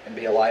and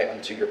be a light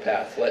unto your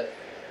path. Let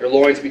your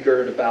loins be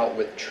girded about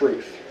with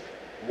truth.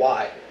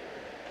 Why?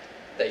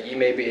 That ye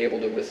may be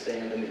able to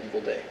withstand in the evil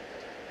day.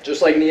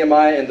 Just like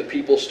Nehemiah and the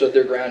people stood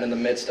their ground in the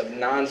midst of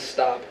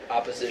non-stop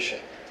opposition.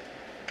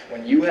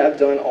 When you have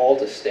done all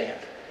to stand,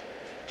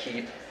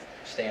 keep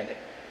standing.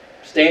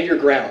 Stand your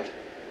ground,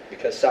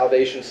 because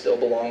salvation still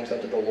belongs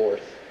unto the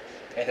Lord,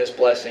 and his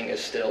blessing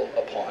is still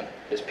upon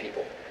his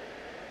people.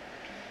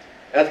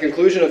 At the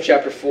conclusion of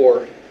chapter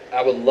 4,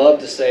 I would love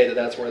to say that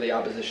that's where the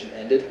opposition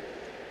ended,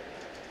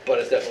 but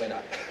it's definitely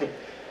not.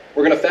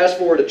 We're going to fast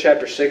forward to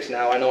chapter 6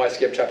 now. I know I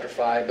skipped chapter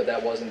 5, but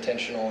that was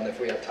intentional, and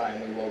if we have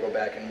time, we will go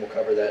back and we'll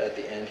cover that at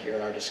the end here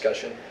in our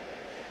discussion.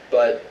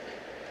 But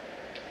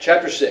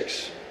chapter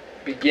 6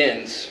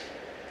 begins,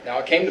 now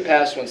it came to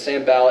pass when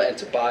Sanballat and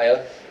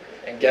Tobiah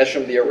and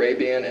Geshem the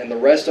Arabian and the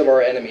rest of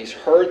our enemies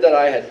heard that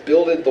I had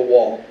builded the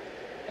wall,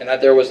 and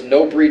that there was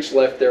no breach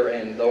left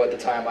therein, though at the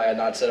time I had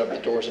not set up the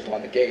doors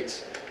upon the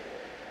gates.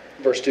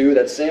 Verse 2,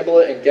 that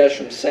Sanballat and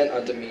Geshem sent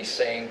unto me,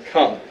 saying,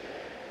 Come,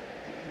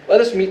 let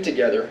us meet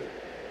together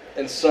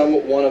in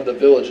some one of the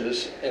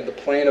villages in the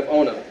plain of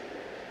Ono.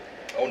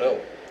 Oh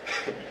no.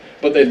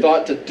 But they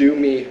thought to do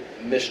me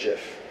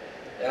mischief.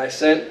 And I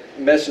sent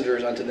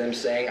messengers unto them,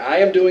 saying, I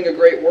am doing a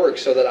great work,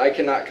 so that I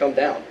cannot come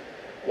down.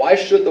 Why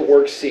should the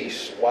work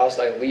cease, whilst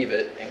I leave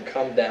it, and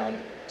come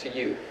down to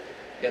you?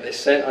 Yet they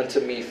sent unto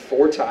me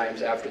 4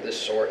 times after this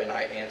sort, and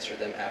I answered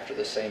them after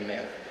the same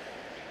manner.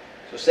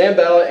 So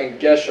Sanballat and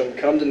Geshem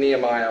come to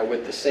Nehemiah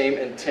with the same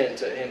intent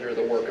to hinder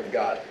the work of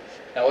God.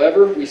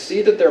 However, we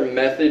see that their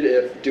method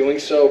of doing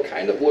so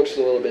kind of looks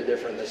a little bit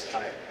different this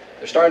time.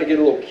 They're starting to get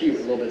a little cute,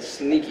 a little bit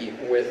sneaky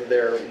with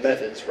their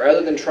methods.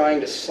 Rather than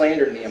trying to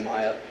slander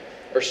Nehemiah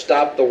or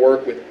stop the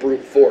work with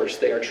brute force,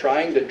 they are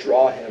trying to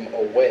draw him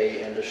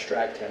away and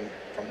distract him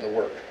from the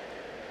work.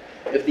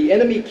 If the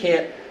enemy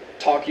can't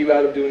talk you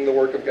out of doing the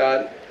work of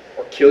God,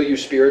 or kill you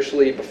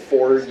spiritually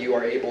before you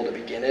are able to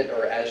begin it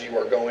or as you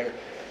are going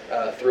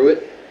through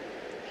it,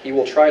 he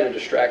will try to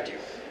distract you.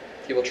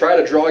 He will try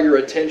to draw your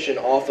attention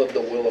off of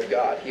the will of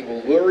God. He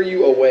will lure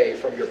you away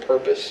from your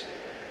purpose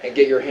and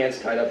get your hands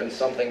tied up in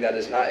something that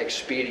is not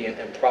expedient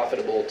and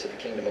profitable to the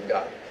kingdom of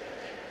God.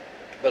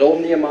 But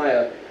old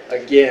Nehemiah,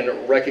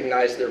 again,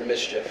 recognized their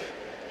mischief.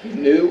 He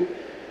knew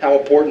how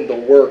important the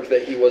work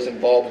that he was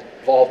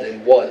involved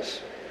in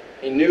was.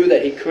 He knew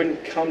that he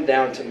couldn't come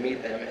down to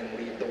meet them and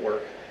leave the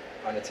work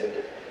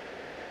unattended.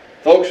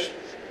 Folks,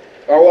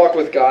 our walk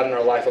with God and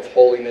our life of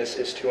holiness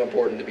is too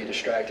important to be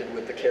distracted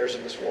with the cares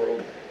of this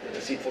world, the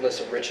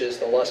deceitfulness of riches,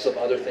 the lust of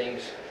other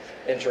things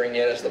entering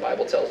in, as the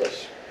Bible tells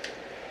us.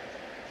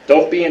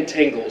 Don't be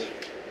entangled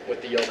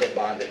with the yoke of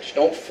bondage.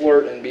 Don't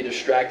flirt and be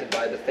distracted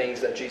by the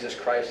things that Jesus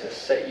Christ has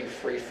set you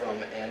free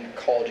from and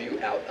called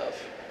you out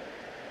of.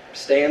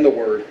 Stay in the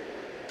Word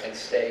and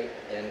stay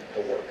in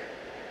the work.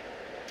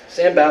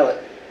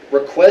 Sanballat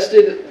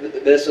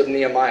requested this of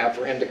Nehemiah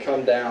for him to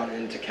come down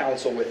and to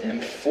counsel with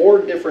him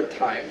 4 different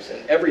times.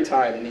 And every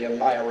time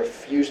Nehemiah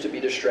refused to be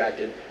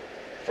distracted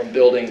from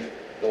building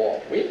the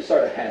wall. We need to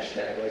start a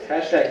hashtag. Like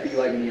hashtag be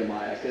like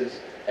Nehemiah. Because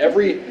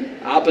every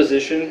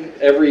opposition,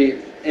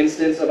 every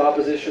instance of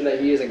opposition that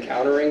he is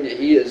encountering,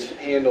 he is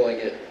handling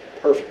it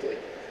perfectly.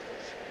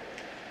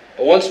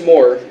 But once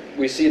more,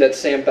 we see that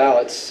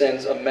Sanballat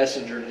sends a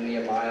messenger to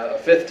Nehemiah a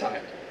 5th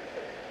time.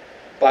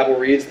 The Bible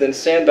reads, Then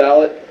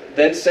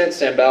sent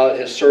Sanballat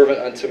his servant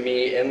unto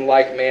me in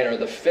like manner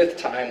the 5th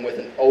time with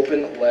an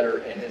open letter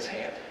in his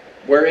hand,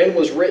 wherein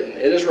was written,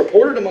 It is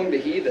reported among the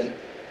heathen,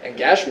 and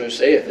Gashmu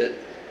saith it,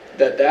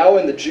 that thou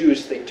and the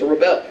Jews think to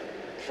rebel,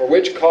 for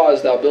which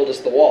cause thou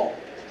buildest the wall,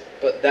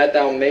 but that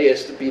thou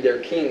mayest be their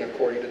king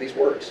according to these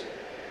words.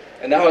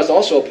 And thou hast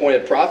also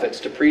appointed prophets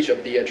to preach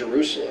of thee at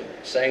Jerusalem,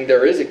 saying,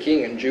 There is a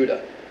king in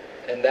Judah,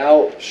 and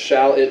now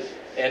shall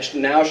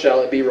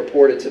it be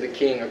reported to the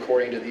king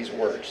according to these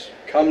words.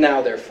 Come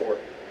now, therefore,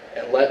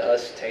 and let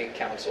us take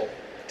counsel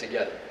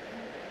together.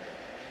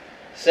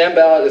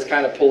 Sanballat is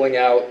kind of pulling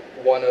out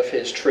one of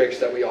his tricks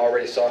that we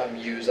already saw him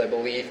use, I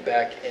believe,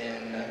 back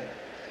in,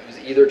 it was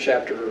either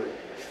chapter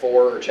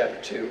 4 or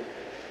chapter 2.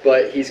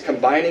 But he's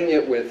combining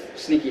it with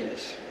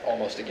sneakiness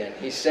almost again.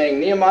 He's saying,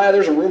 Nehemiah,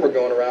 there's a rumor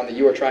going around that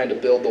you are trying to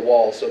build the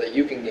wall so that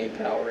you can gain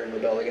power and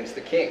rebel against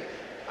the king.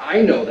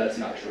 I know that's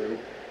not true.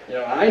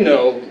 I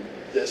know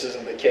this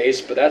isn't the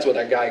case, but that's what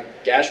that guy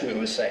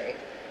Gashmu is saying.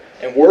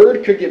 And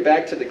word could get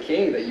back to the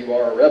king that you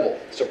are a rebel.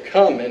 So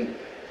come and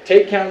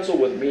take counsel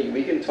with me.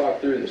 We can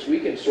talk through this. We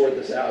can sort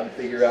this out and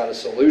figure out a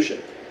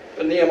solution.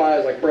 But Nehemiah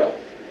is like, bro,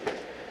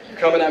 you're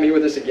coming at me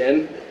with this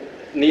again?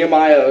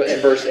 Nehemiah in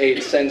verse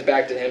 8 sends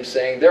back to him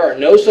saying, There are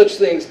no such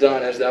things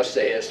done as thou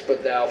sayest,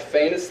 but thou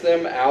feignest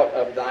them out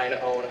of thine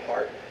own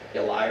heart.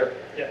 You liar.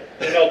 Yeah.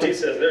 NLT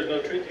says there's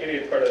no truth to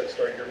any part of that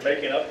story. You're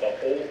making up the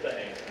whole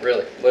thing.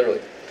 Really,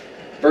 literally.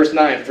 Verse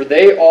 9, For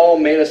they all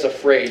made us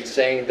afraid,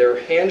 saying,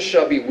 Their hands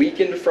shall be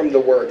weakened from the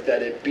work,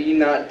 that it be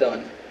not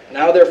done.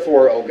 Now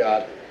therefore, O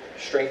God,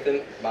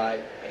 strengthen my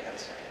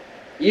hands.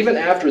 Even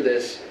after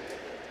this,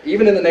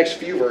 even in the next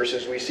few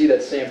verses, we see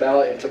that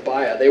Sanballat and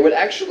Tobiah, they would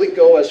actually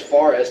go as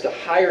far as to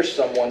hire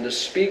someone to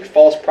speak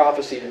false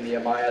prophecy to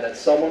Nehemiah that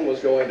someone was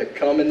going to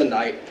come in the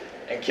night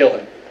and kill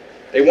him.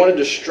 They wanted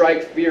to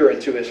strike fear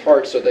into his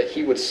heart so that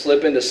he would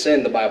slip into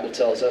sin, the Bible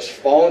tells us,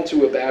 fall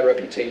into a bad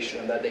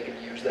reputation, and that they could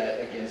use that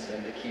against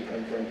him to keep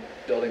him from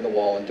building the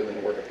wall and doing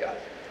the work of God.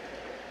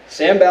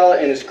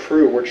 Sanballat and his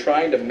crew were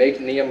trying to make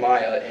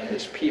Nehemiah and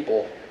his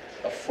people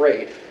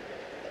afraid.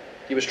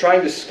 He was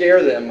trying to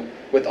scare them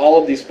with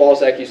all of these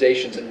false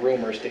accusations and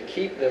rumors to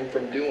keep them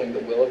from doing the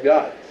will of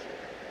God.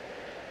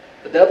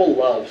 The devil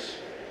loves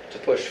to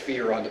push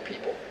fear onto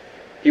people.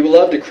 He will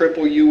love to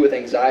cripple you with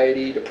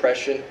anxiety,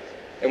 depression,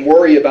 and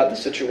worry about the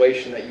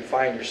situation that you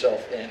find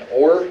yourself in,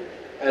 or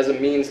as a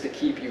means to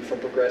keep you from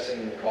progressing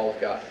in the call of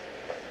God.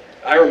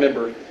 I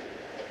remember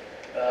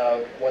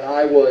when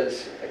I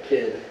was a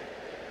kid,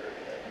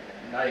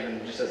 not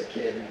even just as a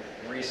kid,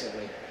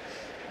 recently,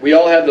 we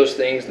all have those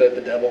things that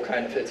the devil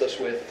kind of hits us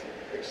with.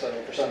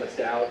 For some it's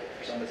doubt,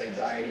 for some it's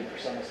anxiety, for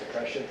some it's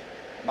depression.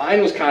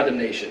 Mine was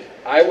condemnation.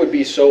 I would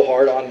be so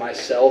hard on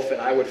myself, and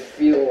I would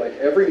feel like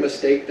every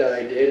mistake that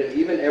I did, and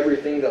even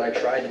everything that I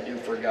tried to do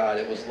for God,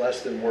 it was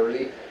less than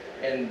worthy,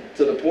 and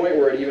to the point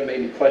where it even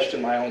made me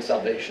question my own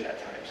salvation at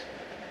times.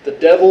 The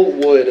devil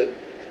would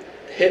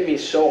hit me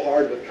so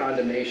hard with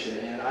condemnation,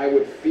 and I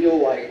would feel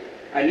like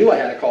I knew I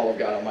had a call of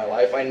God on my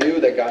life. I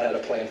knew that God had a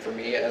plan for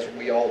me, as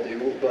we all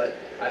do, but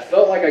I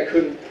felt like I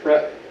couldn't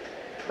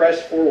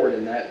press forward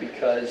in that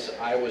because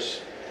I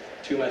was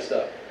too messed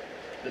up.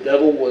 The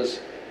devil was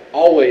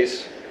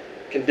always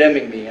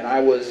condemning me, and I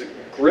was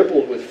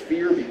crippled with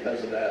fear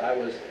because of that.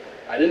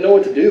 I didn't know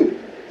what to do.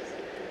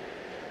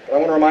 But I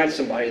want to remind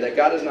somebody that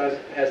God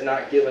has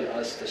not given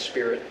us the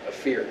spirit of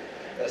fear,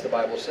 as the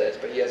Bible says,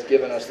 but He has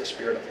given us the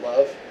spirit of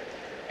love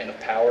and of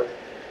power,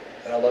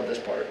 and I love this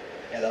part,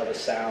 and of a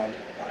sound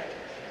mind.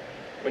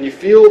 When you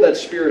feel that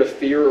spirit of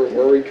fear or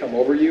worry come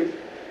over you,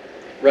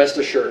 rest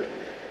assured,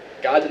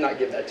 God did not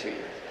give that to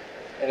you.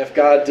 And if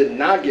God did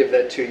not give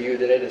that to you,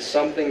 then it is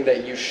something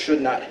that you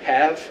should not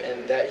have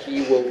and that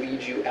He will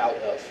lead you out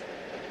of.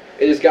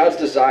 It is God's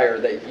desire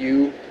that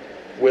you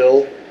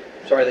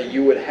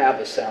would have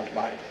a sound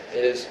mind.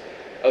 It is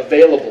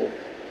available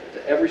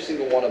to every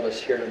single one of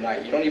us here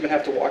tonight. You don't even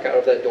have to walk out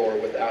of that door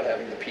without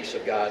having the peace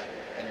of God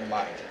in your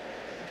mind.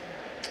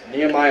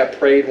 Nehemiah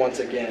prayed once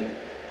again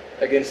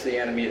against the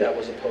enemy that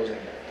was opposing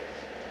him.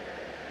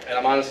 And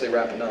I'm honestly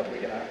wrapping up. We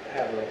can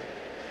have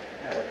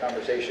a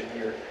conversation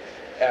here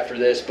after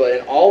this. But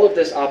in all of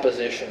this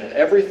opposition and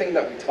everything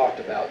that we talked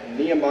about,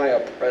 Nehemiah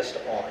pressed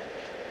on.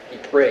 He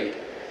prayed.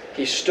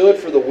 He stood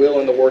for the will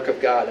and the work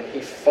of God, and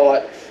he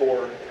fought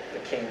for the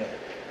kingdom.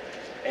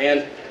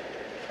 And,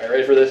 are you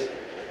ready for this?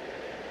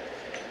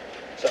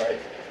 Sorry,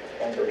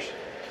 wrong verse.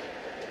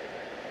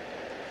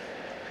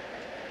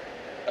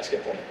 I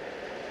skipped one.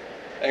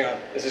 Hang on,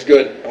 this is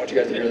good. I want you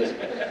guys to hear this.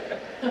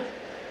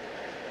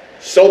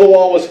 So the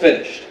wall was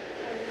finished.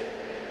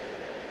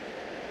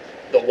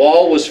 The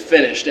wall was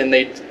finished, and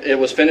it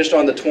was finished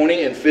on the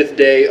 25th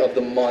day of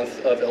the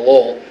month of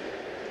Elul,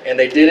 and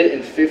they did it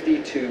in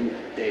 52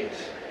 days.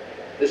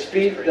 The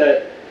speed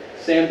that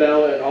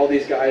Sanballat and all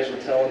these guys were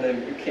telling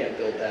them, you can't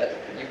build that,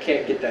 you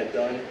can't get that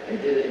done, they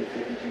did it in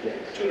 52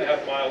 days.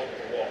 2.5 miles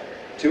with the wall.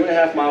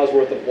 2.5 miles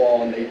worth of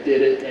wall, and they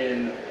did it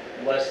in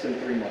less than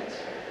 3 months.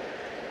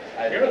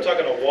 You're not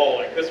talking a wall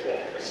like this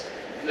wall. It's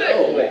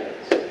No, like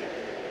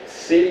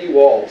city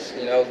walls,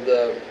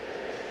 the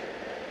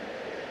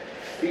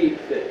feet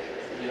thick.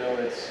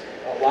 It's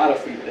a lot of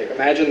feet thick.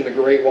 Imagine the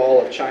Great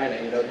Wall of China.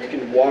 You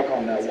can walk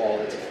on that wall.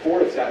 It's a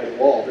fortified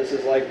wall. This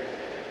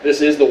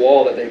is the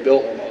wall that they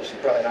built almost.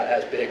 Probably not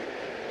as big.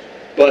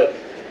 But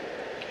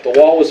the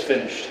wall was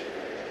finished.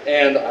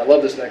 And I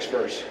love this next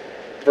verse.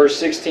 Verse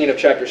 16 of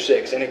chapter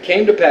 6. And it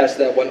came to pass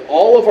that when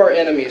all of our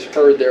enemies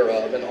heard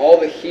thereof, and all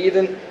the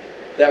heathen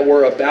that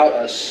were about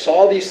us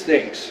saw these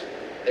things,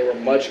 they were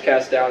much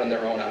cast down in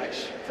their own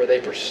eyes, for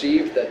they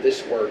perceived that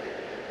this work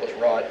was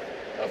wrought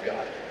of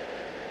God.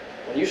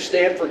 When you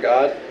stand for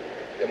God,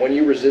 and when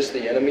you resist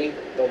the enemy,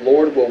 the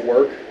Lord will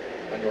work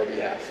on your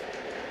behalf.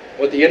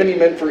 What the enemy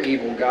meant for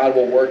evil, God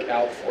will work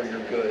out for your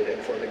good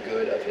and for the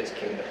good of His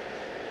kingdom.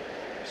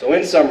 So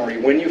in summary,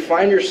 when you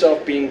find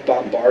yourself being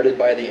bombarded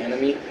by the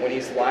enemy, when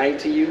he's lying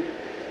to you,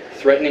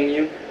 threatening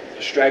you,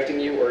 distracting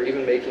you, or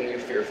even making you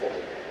fearful,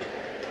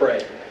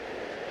 pray.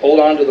 Hold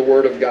on to the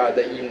Word of God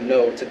that you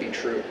know to be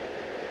true.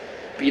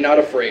 Be not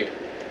afraid.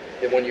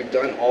 And when you've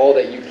done all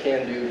that you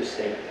can do to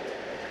stand,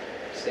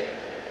 stand.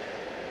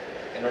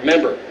 And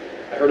remember,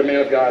 I heard a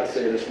man of God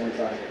say this one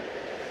time.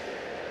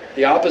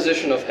 The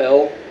opposition of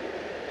hell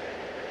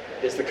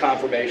is the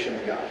confirmation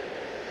of God.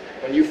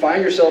 When you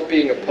find yourself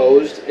being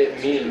opposed,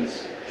 it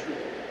means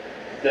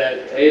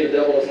that, A, the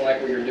devil doesn't like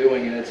what you're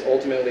doing, and it's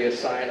ultimately a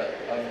sign of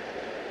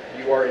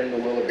you are in the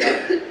will of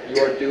God.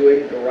 You are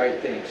doing the right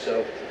thing.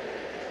 So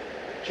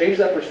change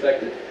that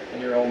perspective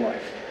in your own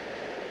life.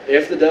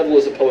 If the devil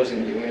is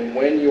opposing you, and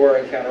when you are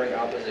encountering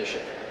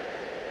opposition,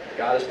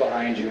 God is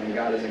behind you, and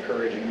God is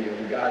encouraging you,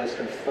 and God is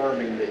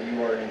confirming that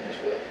you are in His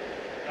will.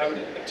 I would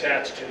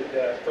attach to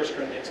 1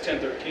 Corinthians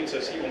 10:13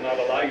 says He will not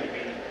allow you to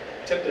be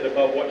tempted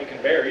above what you can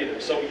bear either.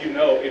 So if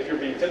you're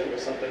being tempted with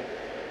something,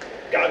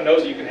 God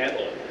knows you can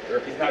handle it.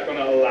 Sure. He's not going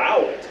to allow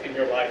it in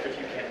your life if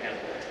you can't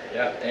handle it.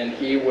 Yeah, and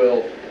He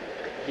will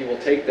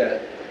take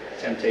that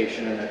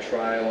temptation and that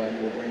trial,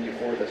 and will bring you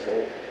forth as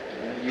whole.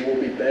 And you will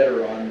be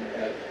better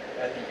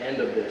at the end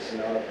of this,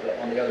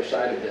 on the other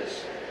side of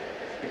this,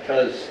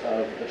 because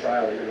of the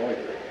trial that you're going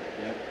through.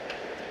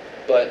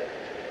 But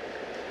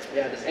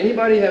yeah, does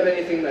anybody have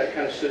anything that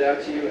kind of stood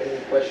out to you? Any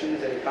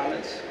questions? Any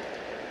comments?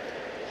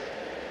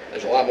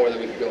 There's a lot more that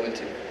we could go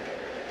into.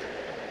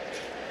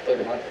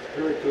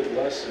 Very good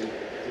lesson.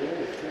 The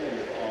only thing,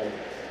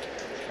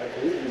 I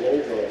believe you owe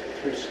the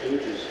Three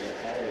Stooges an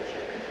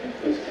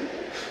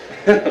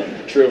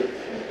apology. True.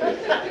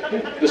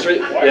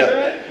 Why is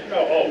that?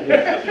 No,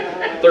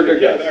 They're good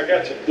guys. I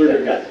got you. They're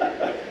good guys.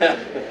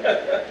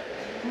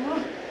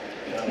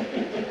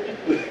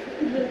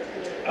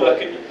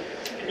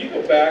 Can you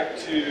go back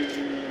to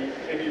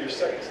maybe your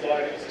second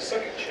slide? It was the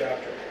second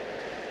chapter.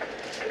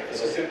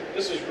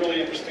 This is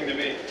really interesting to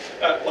me.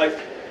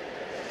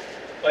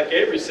 Like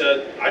Avery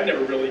said, I've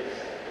never really.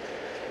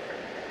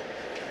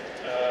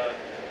 I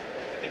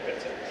think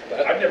that's it.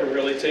 I've never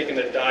really taken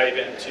a dive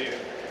into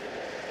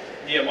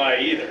Nehemiah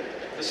either.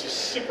 This is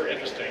super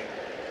interesting.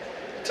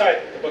 Tie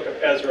the book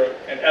of Ezra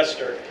and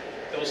Esther,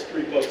 those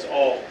three books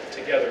all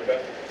together.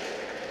 But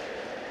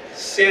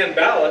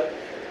Sanballat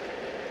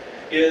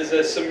is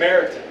a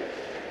Samaritan.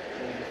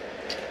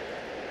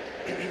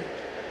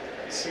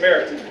 He's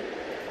Samaritan.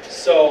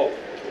 So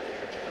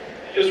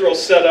Israel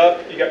set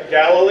up, you got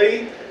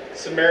Galilee,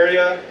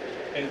 Samaria,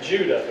 and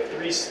Judah, the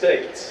three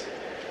states.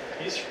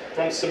 He's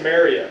from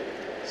Samaria.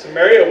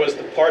 Samaria was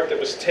the part that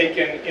was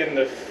taken in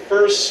the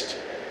first,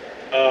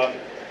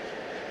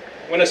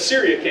 when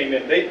Assyria came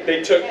in,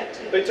 they took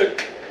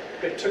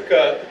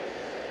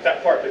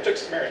that part. They took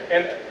Samaria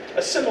and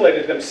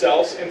assimilated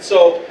themselves. And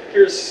so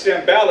here's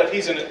Sanballat.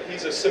 He's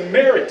a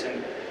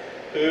Samaritan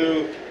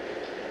who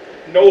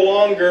no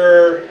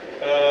longer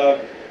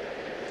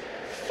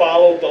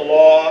followed the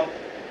law.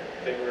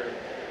 They were,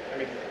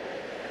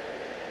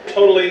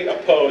 totally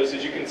opposed,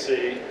 as you can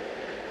see,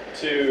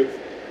 to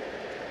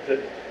the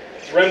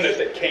remnant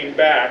that came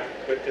back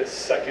with this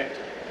second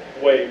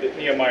wave that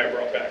Nehemiah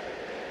brought back.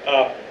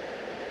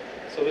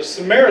 So the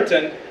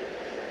Samaritan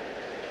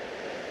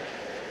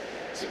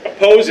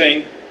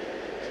opposing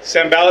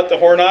Sanballat the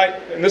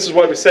Horonite, and this is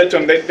what was said to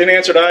him. Then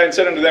answered I and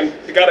said unto them,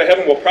 the God of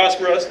heaven will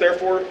prosper us,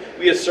 therefore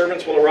we as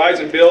servants will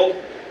arise and build.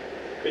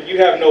 But you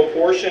have no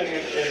portion.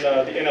 In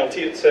the NLT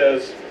it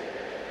says,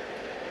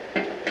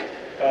 I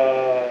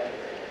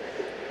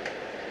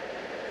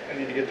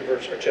need to get to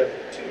verse or chapter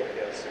 2, I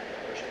guess.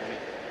 Verse 20.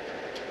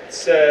 It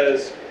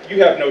says,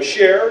 you have no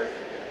share,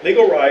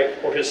 legal right,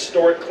 or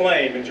historic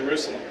claim in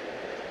Jerusalem.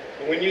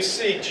 But when you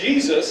see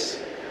Jesus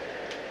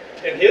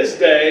in his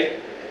day,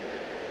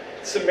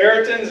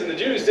 Samaritans and the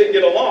Jews didn't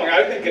get along.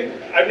 I've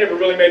never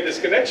really made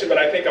this connection, but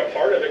I think a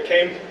part of it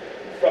came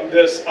from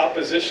this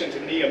opposition to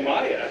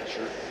Nehemiah.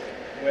 Sure.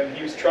 When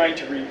he was trying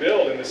to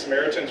rebuild and the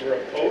Samaritans were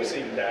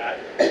opposing that.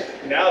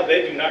 Now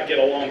they do not get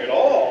along at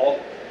all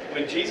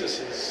when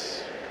Jesus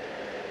is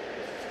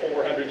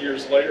 400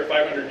 years later,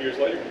 500 years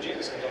later, when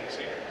Jesus comes on the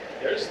scene.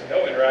 There's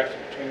no interaction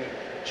between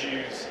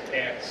Jews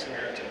and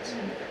Samaritans.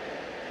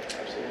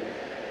 Absolutely.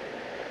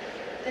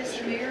 The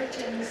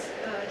Samaritans,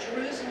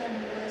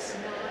 Jerusalem was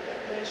not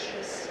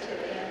precious to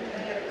them.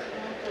 They had a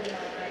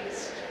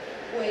compromised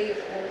way of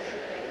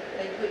worshiping.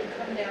 They couldn't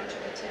come down to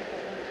the temple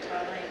in the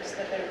times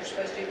that they were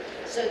supposed to.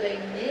 So they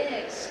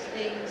mixed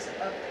things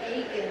of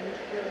pagan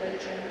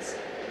religions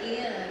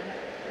in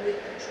with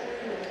the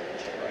true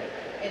religion. Right.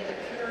 And the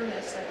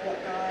pureness of what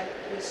God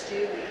was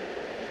doing.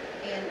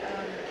 And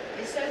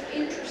it's so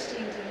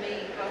interesting to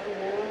me how the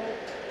world,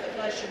 the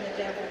flesh and the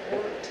devil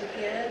work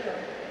together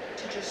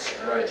to just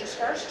scourge us,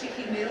 first to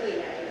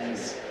humiliate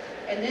us,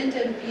 and then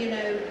to,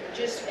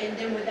 and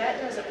then when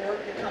that doesn't work,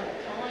 to come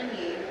upon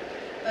you.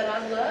 But I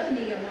love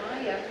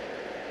Nehemiah,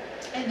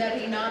 and that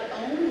he not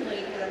only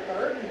had a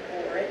burden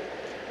for it,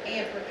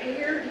 and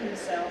prepared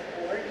himself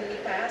for it, and he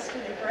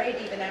fasted and prayed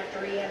even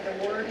after he had the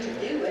word to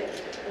do it.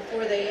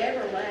 Before they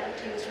ever left,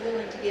 he was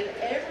willing to give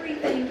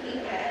everything he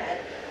had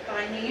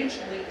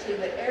financially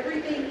to it,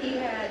 everything he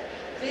had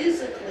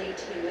physically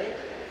to it.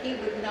 He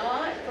would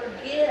not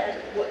forget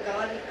what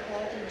God had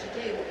called him to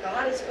do, what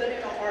God has put in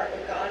my heart,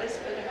 what God has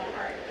put in my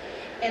heart.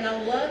 And I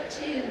love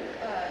too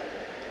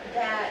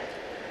that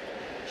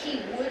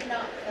he would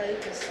not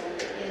focus on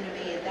the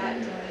enemy, and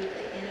that drove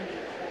the enemy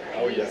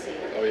crazy.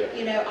 Oh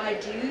yeah. I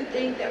do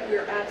think that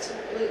we're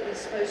absolutely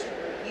supposed to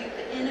rebuke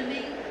the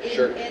enemy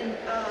in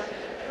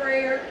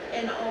prayer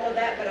and all of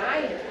that, but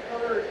I have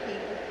heard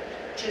people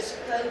just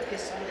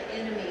focus on the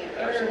enemy in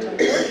prayer, and the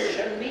Lord has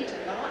shown me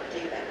to not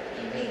do that.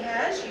 He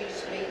has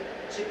used me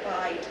to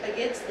fight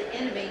against the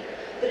enemy,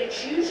 but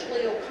it's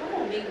usually will come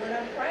on me when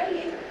I'm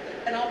praying.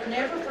 And I'll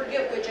never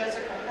forget what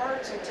Jessica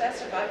Hartzell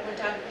testified one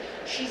time.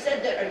 She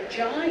said that a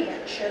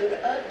giant showed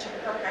up to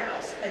her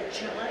house, a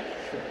giant.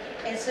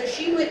 And so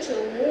she went to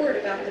the Lord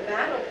about the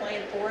battle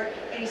plan for it,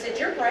 and he said,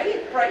 you're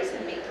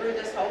praising me through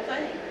this whole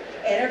thing.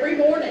 And every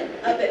morning,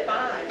 up at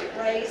 5,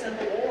 praising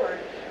the Lord.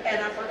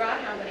 And I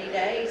forgot how many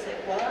days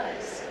it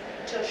was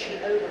until she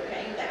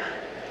overcame that.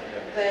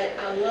 But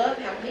I love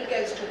how he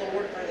goes to the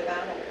Lord for the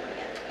battle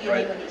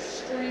plan. When he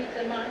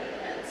strengthened my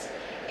hands.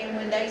 And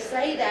when they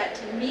say that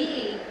to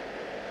me,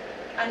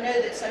 I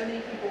know that so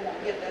many people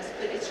won't get this,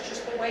 but it's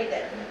just the way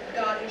that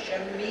God has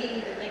shown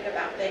me to think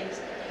about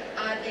things.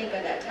 I think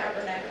of that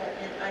tabernacle,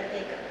 and I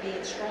think of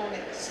being strong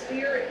in the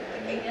Spirit,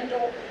 and the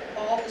handle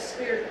all the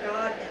Spirit of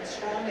God, and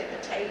strong at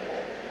the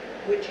table,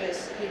 which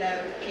is,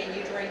 can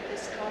you drink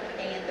this cup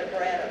and the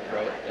bread of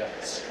God? Right, yeah.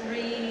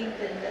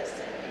 Strengthen this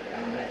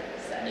in me, God.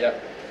 So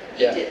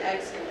You did an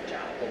excellent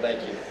job. Well,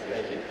 thank you.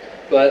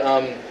 But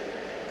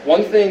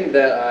one thing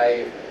that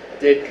I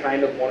did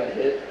kind of want to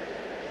hit,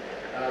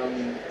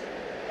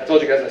 I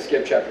told you guys I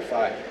skipped chapter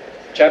 5.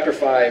 Chapter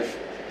 5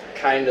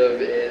 kind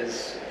of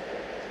is,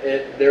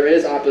 there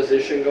is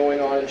opposition going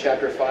on in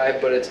chapter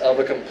 5, but it's of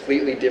a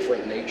completely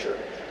different nature.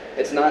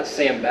 It's not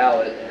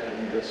Sanballat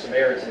and the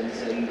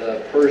Samaritans and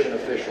the Persian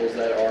officials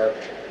that are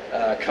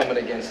coming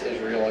against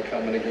Israel and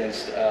coming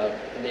against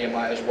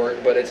Nehemiah's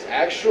work, but it's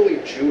actually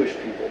Jewish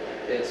people.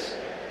 It's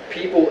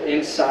people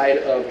inside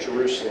of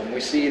Jerusalem. We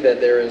see that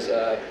there is,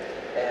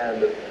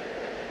 and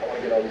I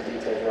want to get all these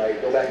details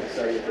right. Go back and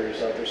study it for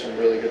yourself. There's some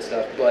really good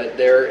stuff. But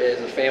there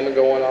is a famine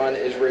going on.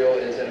 Israel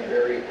is in a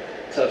very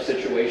tough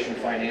situation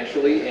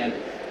financially, and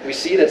we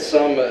see that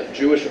some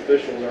Jewish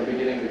officials are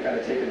beginning to kind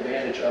of take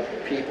advantage of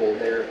the people.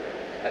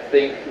 I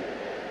think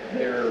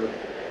they're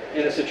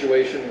in a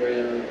situation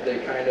where they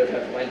kind of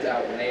have lent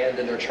out land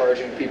and they're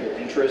charging people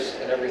interest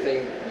and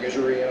everything,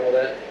 usury and all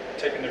that.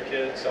 Taking their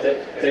kids.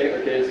 Taking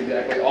their kids,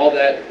 exactly. All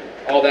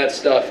that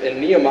stuff.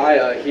 And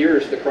Nehemiah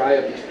hears the cry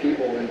of these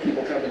people, and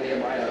people come to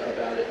Nehemiah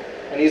about it.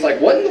 And he's like,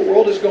 what in the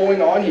world is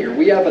going on here?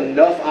 We have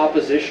enough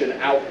opposition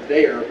out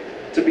there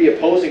to be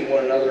opposing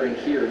one another in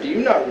here. Do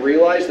you not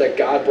realize that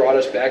God brought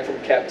us back from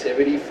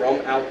captivity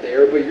from out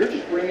there, but you're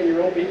just bringing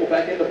your own people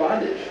back into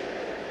bondage?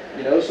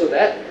 You know, so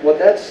what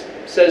that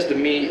says to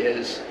me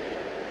is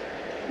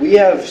we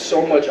have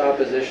so much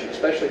opposition,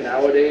 especially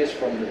nowadays,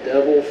 from the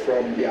devil,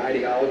 from the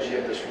ideology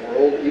of this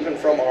world, even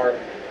from our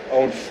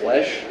own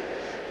flesh.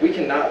 We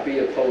cannot be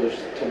opposed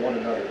to one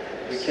another.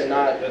 We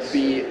cannot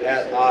be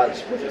at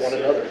odds with one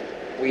another.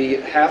 We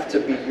have to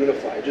be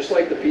unified. Just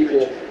like the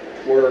people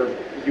were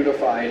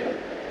unified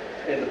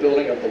in the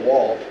building of the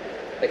wall,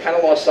 they kind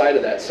of lost sight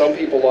of that. Some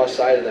people lost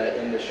sight of that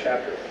in this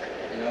chapter.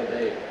 You know,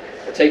 they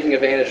were taking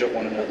advantage of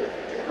one another,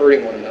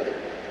 hurting one another.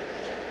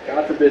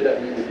 God forbid that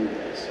we would do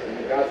this.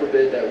 God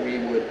forbid that we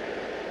would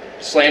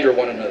slander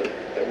one another,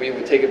 that we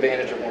would take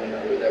advantage of one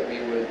another, that we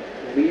would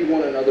lead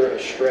one another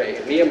astray.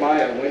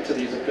 Nehemiah went to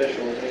these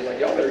officials and he's like,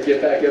 y'all better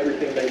get back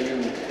everything that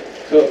you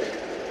took.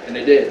 And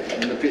they did.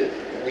 And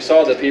we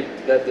saw that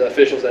the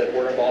officials that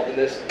were involved in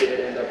this did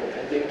end up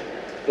repenting.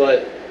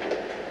 But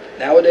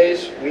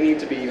nowadays, we need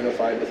to be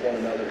unified with one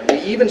another. And we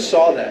even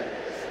saw that.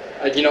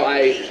 I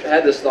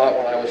had this thought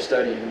while I was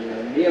studying.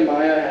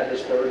 Nehemiah had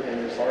this burden in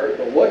his heart,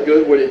 but what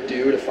good would it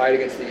do to fight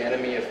against the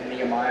enemy if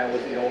Nehemiah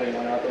was the only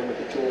one out there with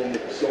the tool and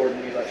with the sword,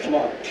 and he's like, come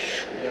on,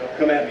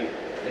 come at me.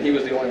 And he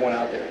was the only one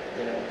out there.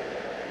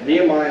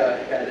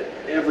 Nehemiah had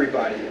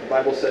everybody. The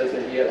Bible says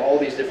that he had all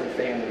these different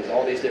families,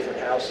 all these different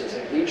houses,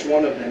 and each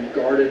one of them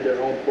guarded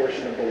their own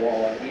portion of the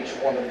wall, and each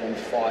one of them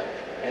fought,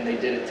 and they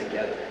did it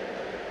together.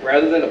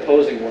 Rather than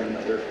opposing one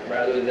another,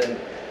 rather than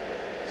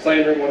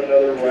slandering one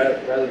another,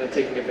 rather than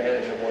taking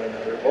advantage of one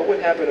another, what would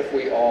happen if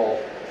we all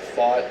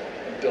fought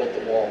and built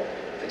the wall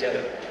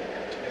together?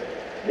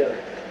 Together.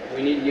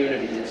 We need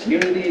unity. It's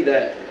unity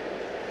that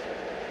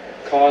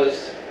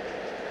caused...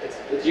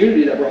 It's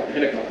unity that brought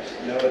Pentecost.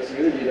 It's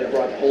unity that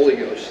brought the Holy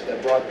Ghost,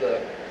 that brought the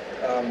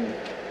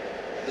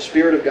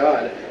Spirit of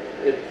God.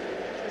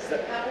 It's the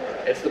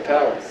power. It's the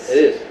power. It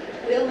is.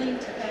 Willing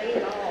to pay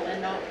it all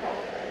and not profit.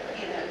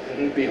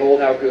 And behold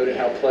how good and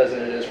how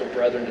pleasant it is for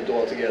brethren to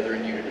dwell together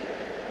in unity.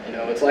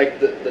 It's like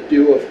the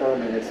dew of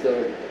Hermon. It's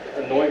the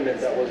anointment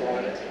that was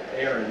on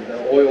Aaron,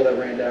 the oil that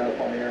ran down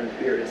upon Aaron's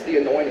beard. It's the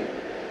anointing.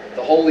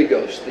 The Holy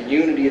Ghost, the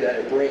unity that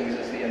it brings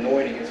is the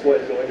anointing. It's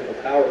what is going to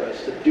empower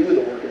us to do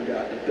the work of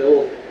God, to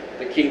build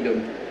the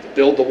kingdom, to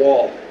build the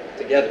wall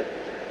together.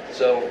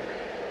 So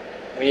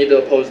we need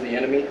to oppose the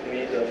enemy. We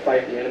need to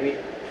fight the enemy.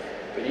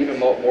 But even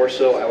more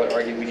so, I would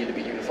argue we need to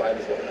be unified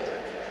with one another.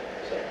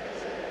 So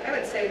I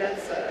would say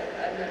that's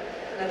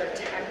another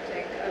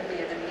tactic of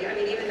the enemy. I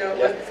mean, even though it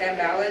wasn't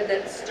Sanballat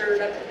that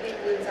stirred up the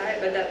people inside,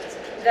 but that's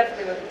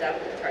definitely what the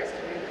devil tries to do.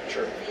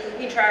 Sure.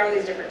 He tries all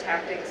these different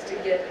tactics to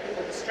get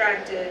people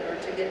distracted, or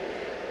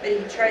but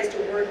he tries to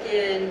work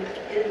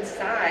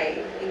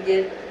inside and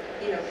get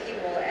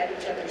people at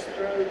each other's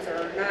throats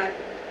or not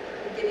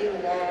getting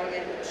along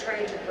and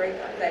trying to break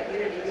up that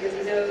unity, because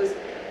he knows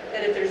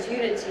that if there's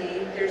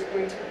unity, there's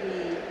going to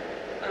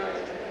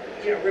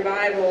be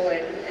revival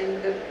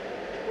and the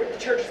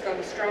church is going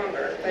to be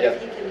stronger. But if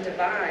he can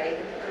divide,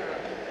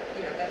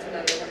 that's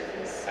another one of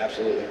his.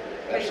 Absolutely.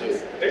 I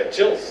got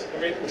chills. I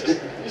mean,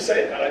 just you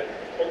say that.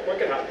 What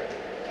could happen?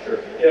 Sure.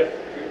 If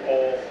we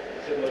all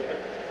did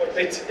what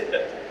they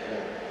did.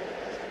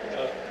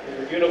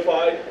 We were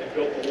unified and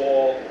built the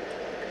wall,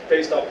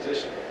 faced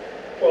opposition,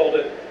 quelled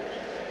it.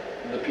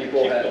 The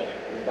people had,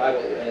 the Bible,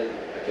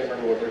 I can't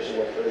remember what verse it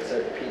was, but it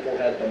said the people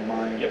had the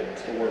mind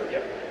to work.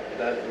 Yep.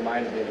 That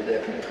reminds me of the day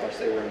of Pentecost.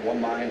 They were in one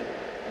mind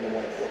and in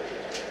one accord.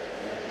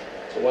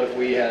 So what if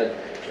we had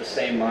the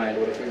same mind?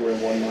 What if we were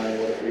in one mind?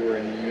 What if we were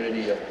in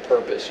unity of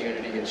purpose,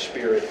 unity in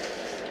spirit,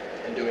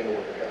 and doing the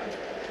work of God?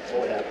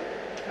 What would happen?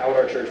 How would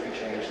our church be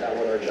changed? How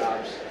would our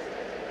jobs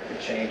be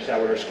changed? How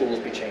would our schools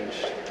be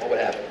changed? What would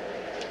happen?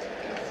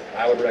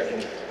 I would reckon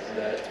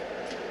that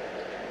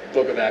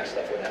Book of Acts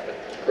stuff would happen.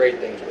 Great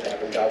things would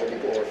happen. God would be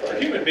glorified.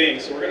 We're human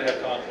beings, so we're going to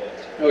have conflict.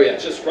 Oh yeah.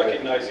 It's just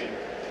recognizing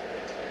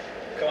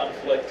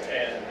conflict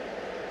and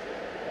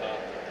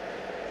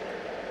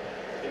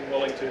being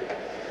willing to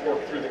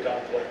work through the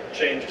conflict and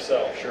change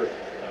yourself. Sure.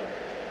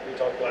 We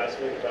talked last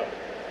week about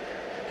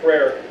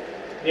prayer.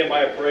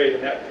 Nehemiah prayed,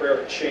 and that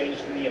prayer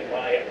changed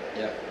Nehemiah.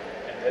 Yeah.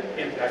 And it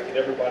impacted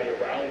everybody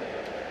around him.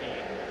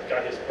 He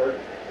got his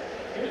burden.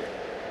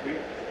 We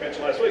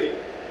mentioned last week,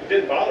 it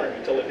didn't bother him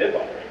until it did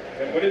bother him. And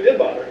then when it did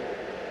bother him,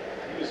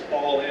 he was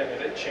all in,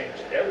 and it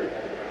changed everybody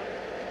around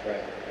him.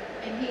 Right.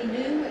 And he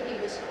knew what he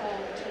was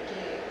called to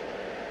do.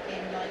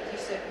 And like you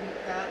said,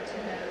 we've got to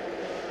know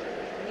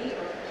we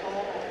are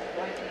called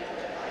right now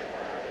to fight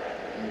for our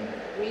brethren.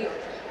 Mm-hmm. We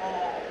are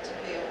called to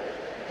build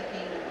the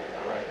kingdom of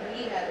God. Right.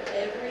 We have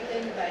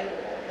everything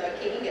available. The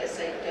king has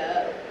said,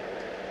 go.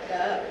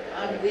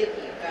 I'm with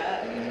you, go.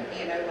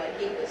 Mm-hmm. Like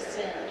he was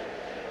sent.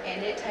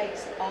 And it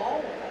takes all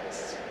of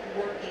us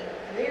working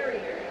very,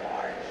 very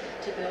hard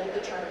to build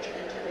the church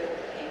and to build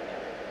the kingdom.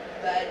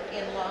 But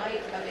in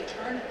light of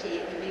eternity,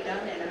 it can be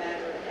done in a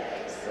matter of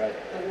days. Right.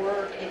 The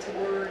work, it's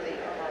worthy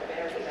of our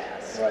very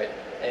best. Right.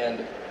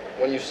 And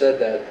when you said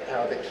that,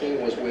 how the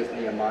king was with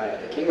Nehemiah.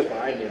 The king was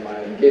behind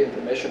Nehemiah. He gave him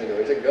permission to go.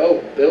 He said,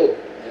 go, build.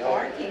 You know?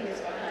 Our king is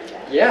behind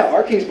us. Yeah,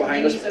 our king's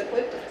behind us. He's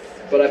equipped us.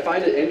 But I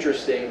find it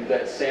interesting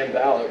that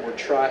Sanballat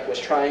was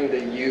trying to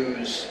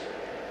use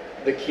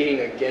the king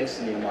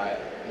against Nehemiah.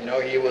 You know,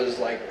 he was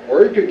like,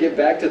 word could get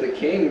back to the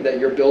king that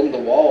you're building the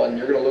wall and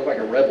you're going to look like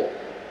a rebel.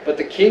 But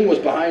the king was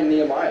behind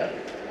Nehemiah.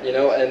 You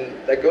know, and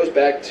that goes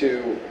back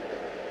to,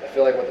 I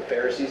feel like what the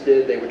Pharisees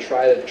did. They would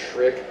try to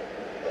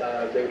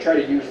they would try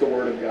to use the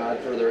word of God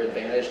for their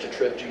advantage to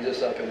trip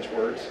Jesus up in his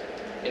words.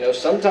 You know,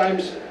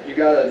 sometimes you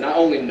got to not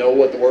only know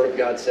what the word of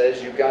God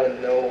says, you've got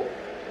to know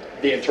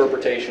the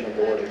interpretation of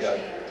the word of God.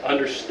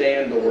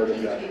 Understand the word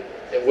of God.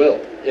 It will.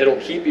 It'll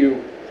keep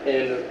you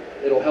and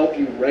it'll help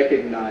you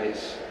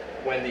recognize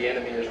when the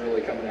enemy is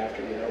really coming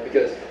after you, you know,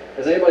 because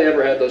has anybody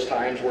ever had those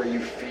times where you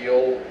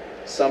feel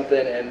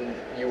something and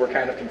you were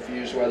kind of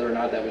confused whether or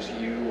not that was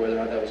you, whether or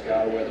not that was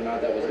God, or whether or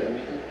not that was him?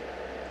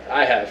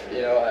 I have.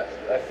 You know,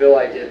 I feel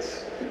like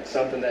it's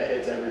something that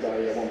hits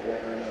everybody at one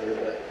point or another,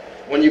 but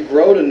when you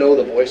grow to know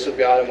the voice of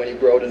God and when you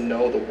grow to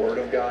know the word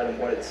of God and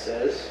what it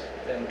says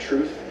and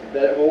truth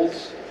that it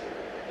holds,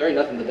 there ain't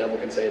nothing the devil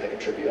can say that can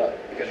trip you up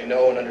because you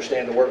know and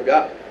understand the word of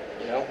God.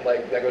 You know,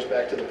 like that goes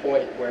back to the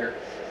point where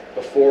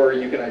before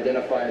you can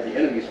identify the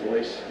enemy's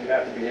voice, you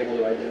have to be able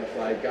to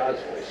identify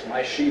God's voice.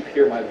 My sheep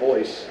hear my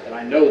voice, and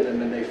I know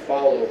them, and they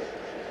follow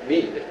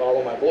me. They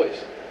follow my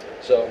voice.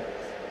 So,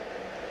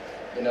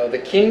 you know, the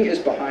king is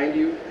behind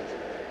you,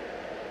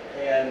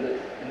 and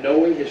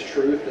knowing his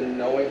truth and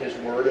knowing his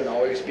word and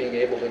always being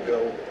able to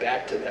go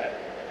back to that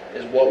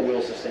is what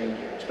will sustain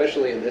you,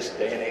 especially in this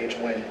day and age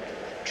when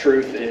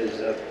truth is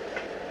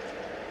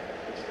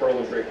it's a pearl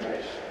of great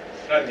price.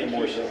 And I think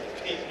more so.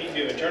 he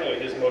knew internally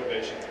his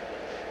motivation.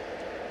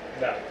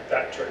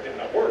 That trick did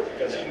not work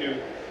because he knew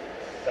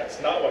that's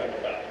not what I'm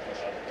about.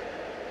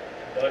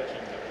 I'm about the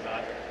kingdom,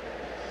 not an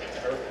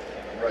earthly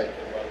kingdom.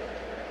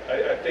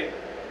 Right. I think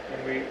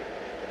when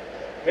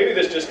maybe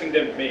this just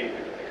condemned me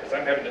because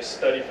I'm having to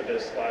study for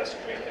this last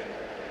week, and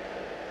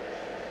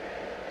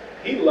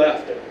he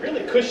left a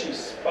really cushy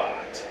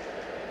spot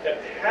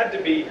that had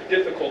to be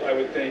difficult, I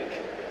would think,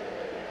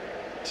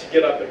 to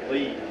get up and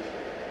leave.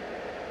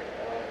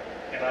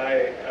 And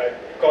I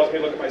caused me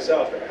to look at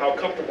myself at how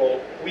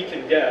comfortable we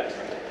can get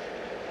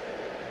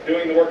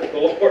doing the work of the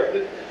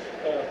Lord,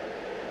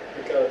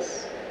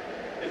 because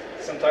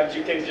sometimes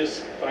you can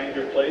just find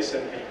your place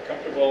and be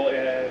comfortable,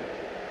 and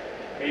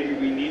maybe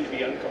we need to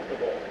be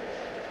uncomfortable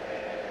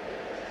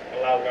and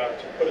allow God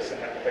to put us in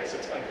that place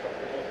that's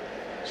uncomfortable.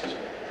 Excuse me.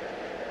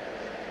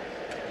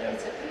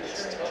 It's a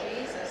picture of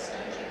Jesus,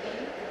 don't you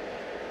think?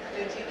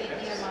 Don't you think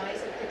Nehemiah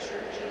is a picture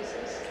of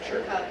Jesus? Sure.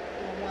 The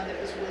one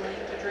that was willing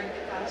to drink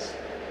the cup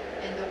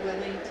and the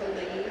willing to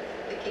leave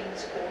the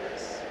king's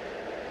courts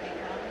and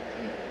come.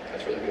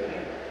 That's really good.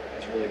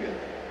 That's really good.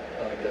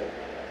 I like that.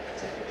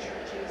 It's a picture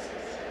of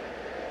Jesus.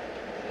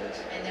 It is.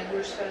 And then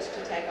we're supposed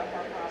to take up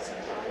our cross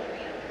and follow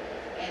him,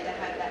 and to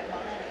have that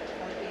mind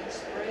when he's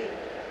free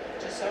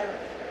to serve.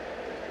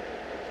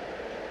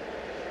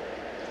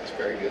 That's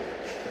very good.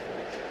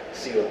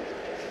 Seal.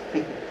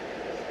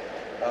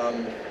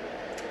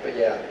 But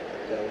yeah,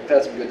 you know, we've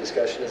had some good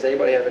discussion. Does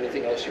anybody have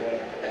anything else you want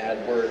to add?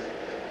 We're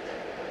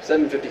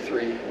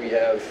 7:53. We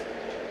have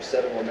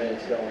 7 more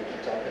minutes. You don't want to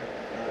keep talking?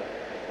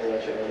 I'll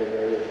let you know a little bit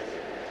earlier.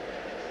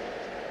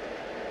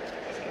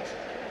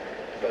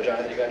 But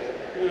Jonathan, you got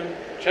anything?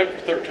 Chapter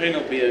 13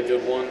 will be a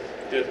good one.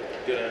 Good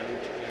end.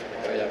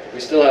 Oh yeah, we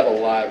still have a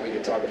lot we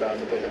could talk about in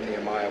the book of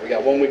Nehemiah. We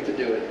got 1 week to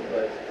do it,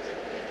 but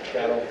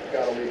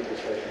gotta leave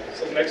this way.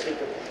 So next week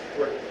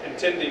we're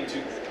intending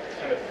to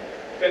kind of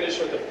finish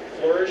with the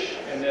flourish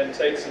and then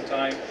take some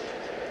time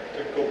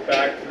to go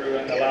back through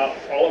and allow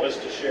all of us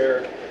to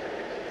share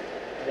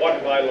what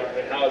have I learned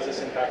and how has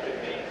this impacted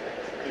me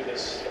through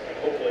this. And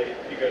hopefully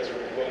you guys are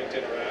willing to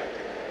interact.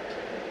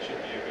 It should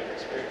be a good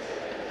experience.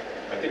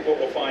 I think what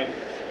we'll find,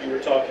 you were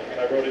talking and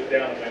I wrote it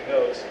down in my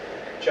notes,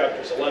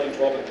 chapters 11,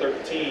 12, and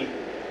 13,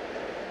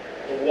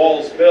 the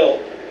wall's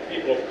built,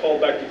 people have called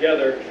back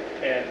together,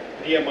 and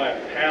Nehemiah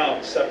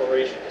pounds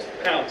separation, just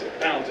pounds it,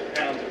 pounds it,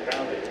 pounds it,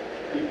 pounds it.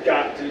 We've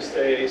got to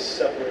stay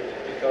separated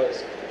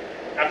because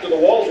after the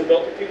walls were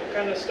built, the people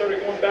kind of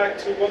started going back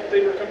to what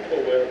they were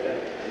comfortable with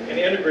and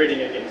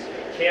integrating again.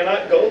 You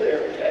cannot go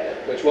there again.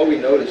 Which what we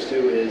notice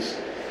too is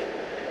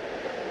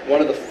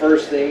one of the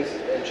first things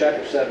in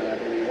chapter 7, I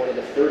believe, one of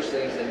the first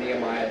things that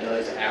Nehemiah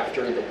does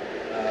after the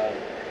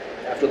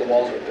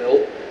walls are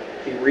built,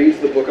 he reads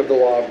the book of the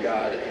law of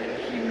God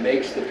and he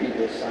makes the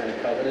people sign a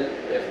covenant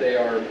if they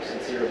are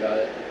sincere about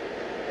it,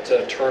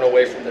 to turn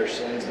away from their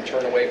sins and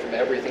turn away from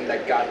everything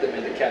that got them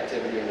into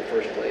captivity in the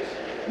first place.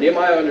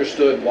 Nehemiah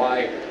understood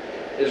why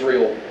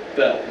Israel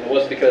fell. And it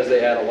wasn't because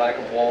they had a lack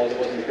of walls, it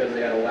wasn't because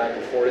they had a lack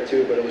of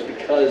fortitude, but it was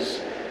because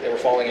they were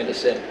falling into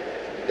sin.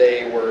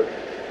 They were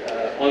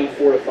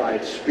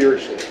unfortified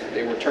spiritually.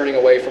 They were turning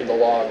away from the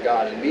law of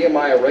God. And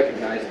Nehemiah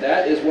recognized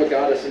that is what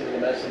got us into the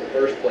mess in the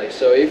first place.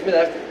 So even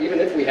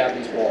if we have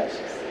these walls,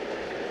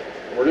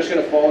 We're just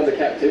going to fall into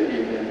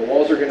captivity again. The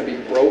walls are going to be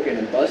broken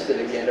and busted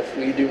again if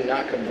we do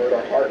not convert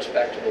our hearts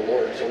back to the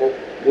Lord. So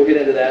we'll get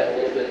into that a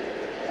little bit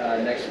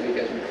next week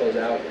as we close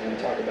out and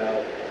talk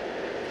about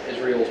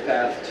Israel's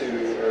path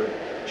or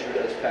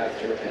Judah's path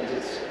to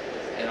repentance,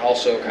 and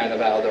also kind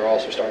of how they're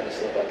also starting to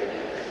slip up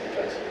again.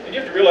 And you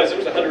have to realize it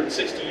was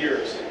 160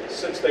 years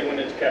since they went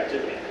into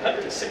captivity.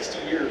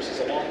 160 years is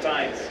a long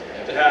time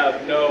to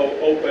have no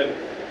open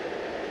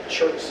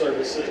church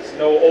services,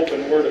 no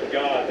open Word of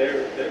God.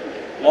 They're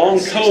long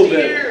 60 COVID.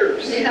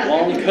 years. Yeah.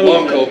 Long COVID.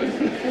 Long COVID.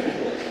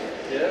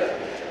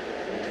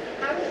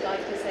 Yeah. I would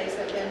like to say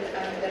something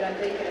that I'm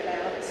thinking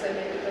about, so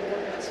maybe the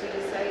Lord wants me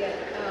to say it.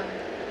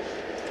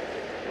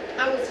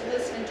 I was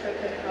listening to a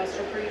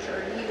Pentecostal preacher,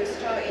 and he was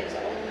talking, it's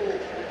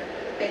old,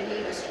 and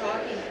he was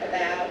talking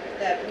about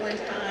that one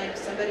time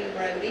somebody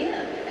wrote in,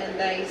 and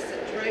they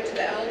wrote to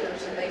the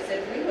elders, and they said,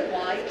 we would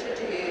like to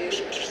do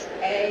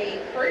a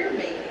prayer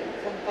meeting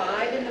from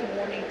 5 in the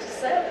morning to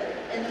 7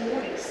 in the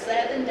morning,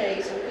 7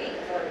 days a week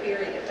for a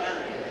period of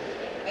time,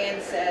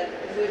 and said,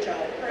 would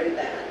y'all approve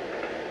that?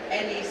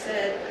 And he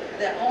said,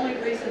 the only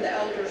reason the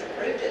elders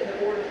approved it and the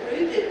board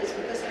approved it is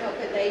because how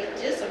could they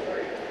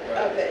disapprove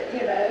of it?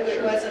 You know,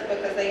 it wasn't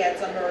because they had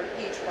some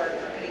peach burden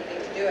or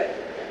anything to do it.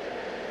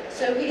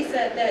 So he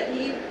said that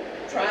he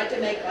tried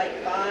to make like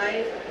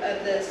 5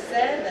 of the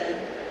 7,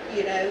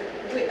 you know,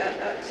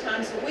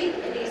 times a week.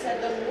 And he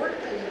said the Lord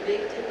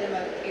convicted them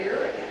of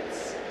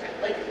arrogance,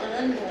 like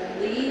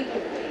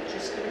unbelievably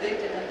just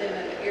convicted of them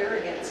of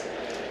arrogance.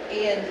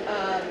 And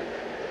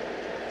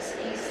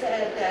he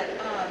said that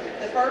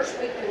the first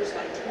week there was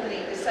like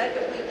 20, the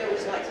second week there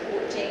was like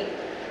 14,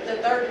 the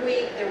third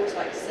week there was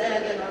like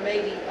 7 or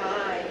maybe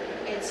 5,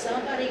 and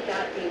somebody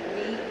got a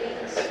weeping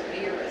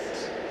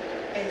spirit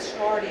and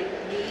started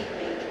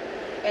weeping.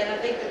 And I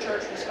think the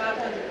church was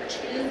 500,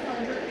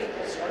 200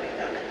 people started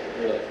coming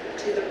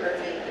to the prayer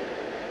meeting.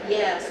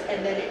 Yes,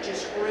 and then it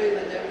just grew,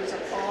 and there was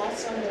an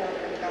awesome work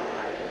of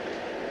God.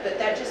 But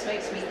that just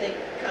makes me think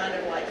kind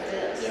of like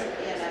this, you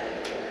know.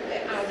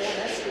 I want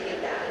us to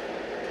get that,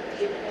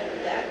 you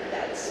know,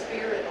 that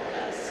spirit on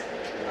us.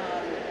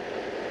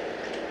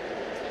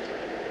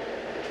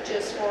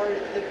 Just for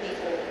the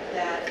people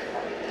that,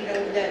 you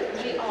know,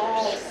 that we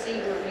all see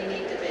where we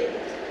need to be,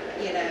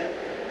 you know,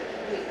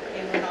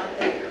 and we're not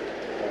there,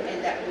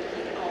 and that we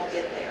can all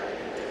get there.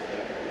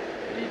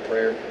 We need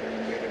prayer, we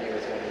need unity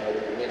with one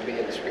another, we need to be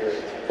in the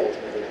Spirit,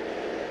 ultimately.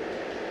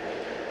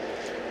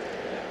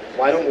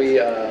 Why don't we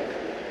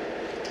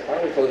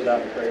close it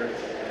out in prayer?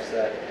 Ask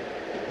that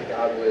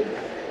God would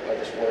let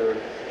this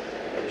word,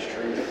 let this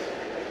truth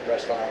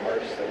rest on our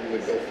hearts, that we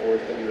would go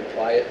forth, that we would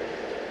apply it,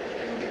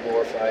 and we would be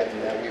glorified,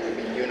 and that we would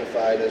be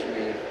unified as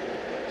we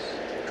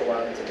go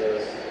out into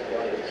the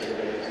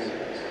kingdom, as we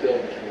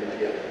build the kingdom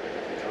together.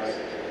 All right?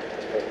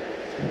 Let's pray.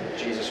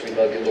 Jesus, we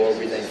love you, Lord.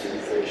 We thank you. We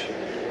praise you.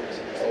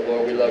 Oh,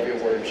 Lord, we love your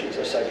word,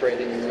 Jesus. I pray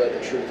that you would let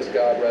the truth of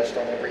God rest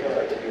on every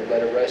heart, that you would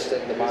let it rest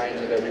in the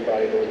minds of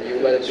everybody, Lord, that you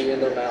would let it be in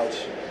their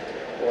mouths.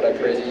 Lord, I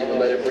pray that you would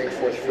let it bring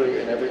forth fruit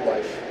in every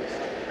life.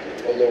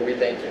 Oh, Lord, we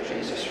thank you,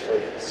 Jesus,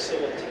 for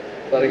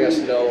letting us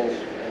know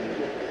and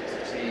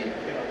be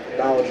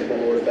knowledgeable,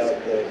 Lord, about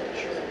the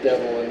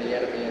devil and the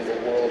enemy and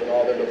the world and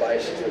all their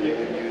devices that they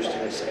would use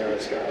to ensnare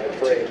us, God. I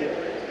pray,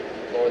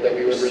 Lord, that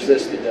we would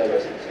resist the devil.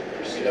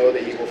 We know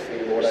that he will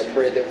flee, Lord. I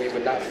pray that we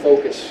would not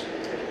focus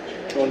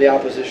on the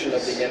opposition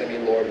of the enemy,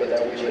 Lord, but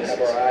that we would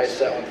have our eyes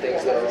set on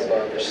things that are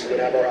above, that we would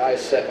have our eyes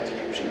set on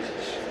you,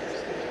 Jesus.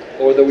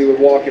 Lord, that we would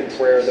walk in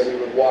prayer, that we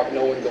would walk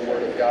knowing the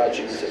word of God,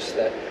 Jesus,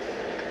 that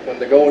when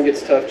the going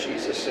gets tough,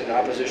 Jesus, and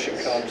opposition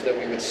comes, that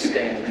we would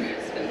stand.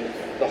 And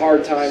the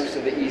hard times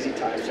and the easy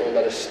times, Lord,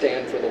 let us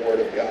stand for the word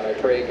of God. I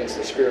pray against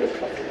the spirit of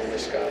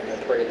comfortableness, God, and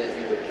I pray that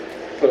you would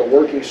put a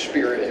working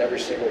spirit in every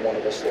single one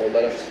of us, Lord.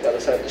 Let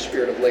us have the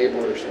spirit of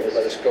laborers, Lord.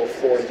 Let us go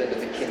forth into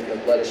the kingdom.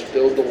 Let us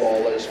build the wall.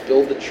 Let us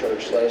build the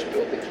church. Let us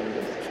build the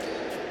kingdom.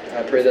 And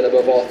I pray that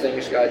above all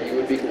things, God, you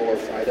would be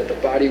glorified, that the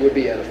body would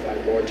be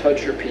edified, Lord.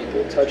 Touch your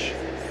people. Touch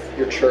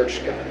your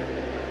church, God.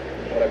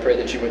 Lord, I pray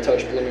that you would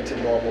touch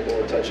Bloomington Normal,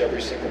 Lord. Touch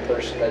every single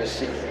person that is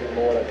seeking you,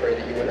 Lord. I pray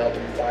that you would help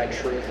them find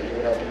truth and you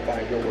would help them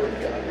find your word,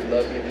 God. We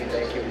love you. We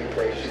thank you. We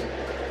praise you.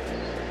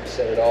 We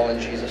said it all in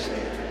Jesus'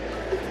 name.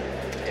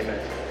 Amen.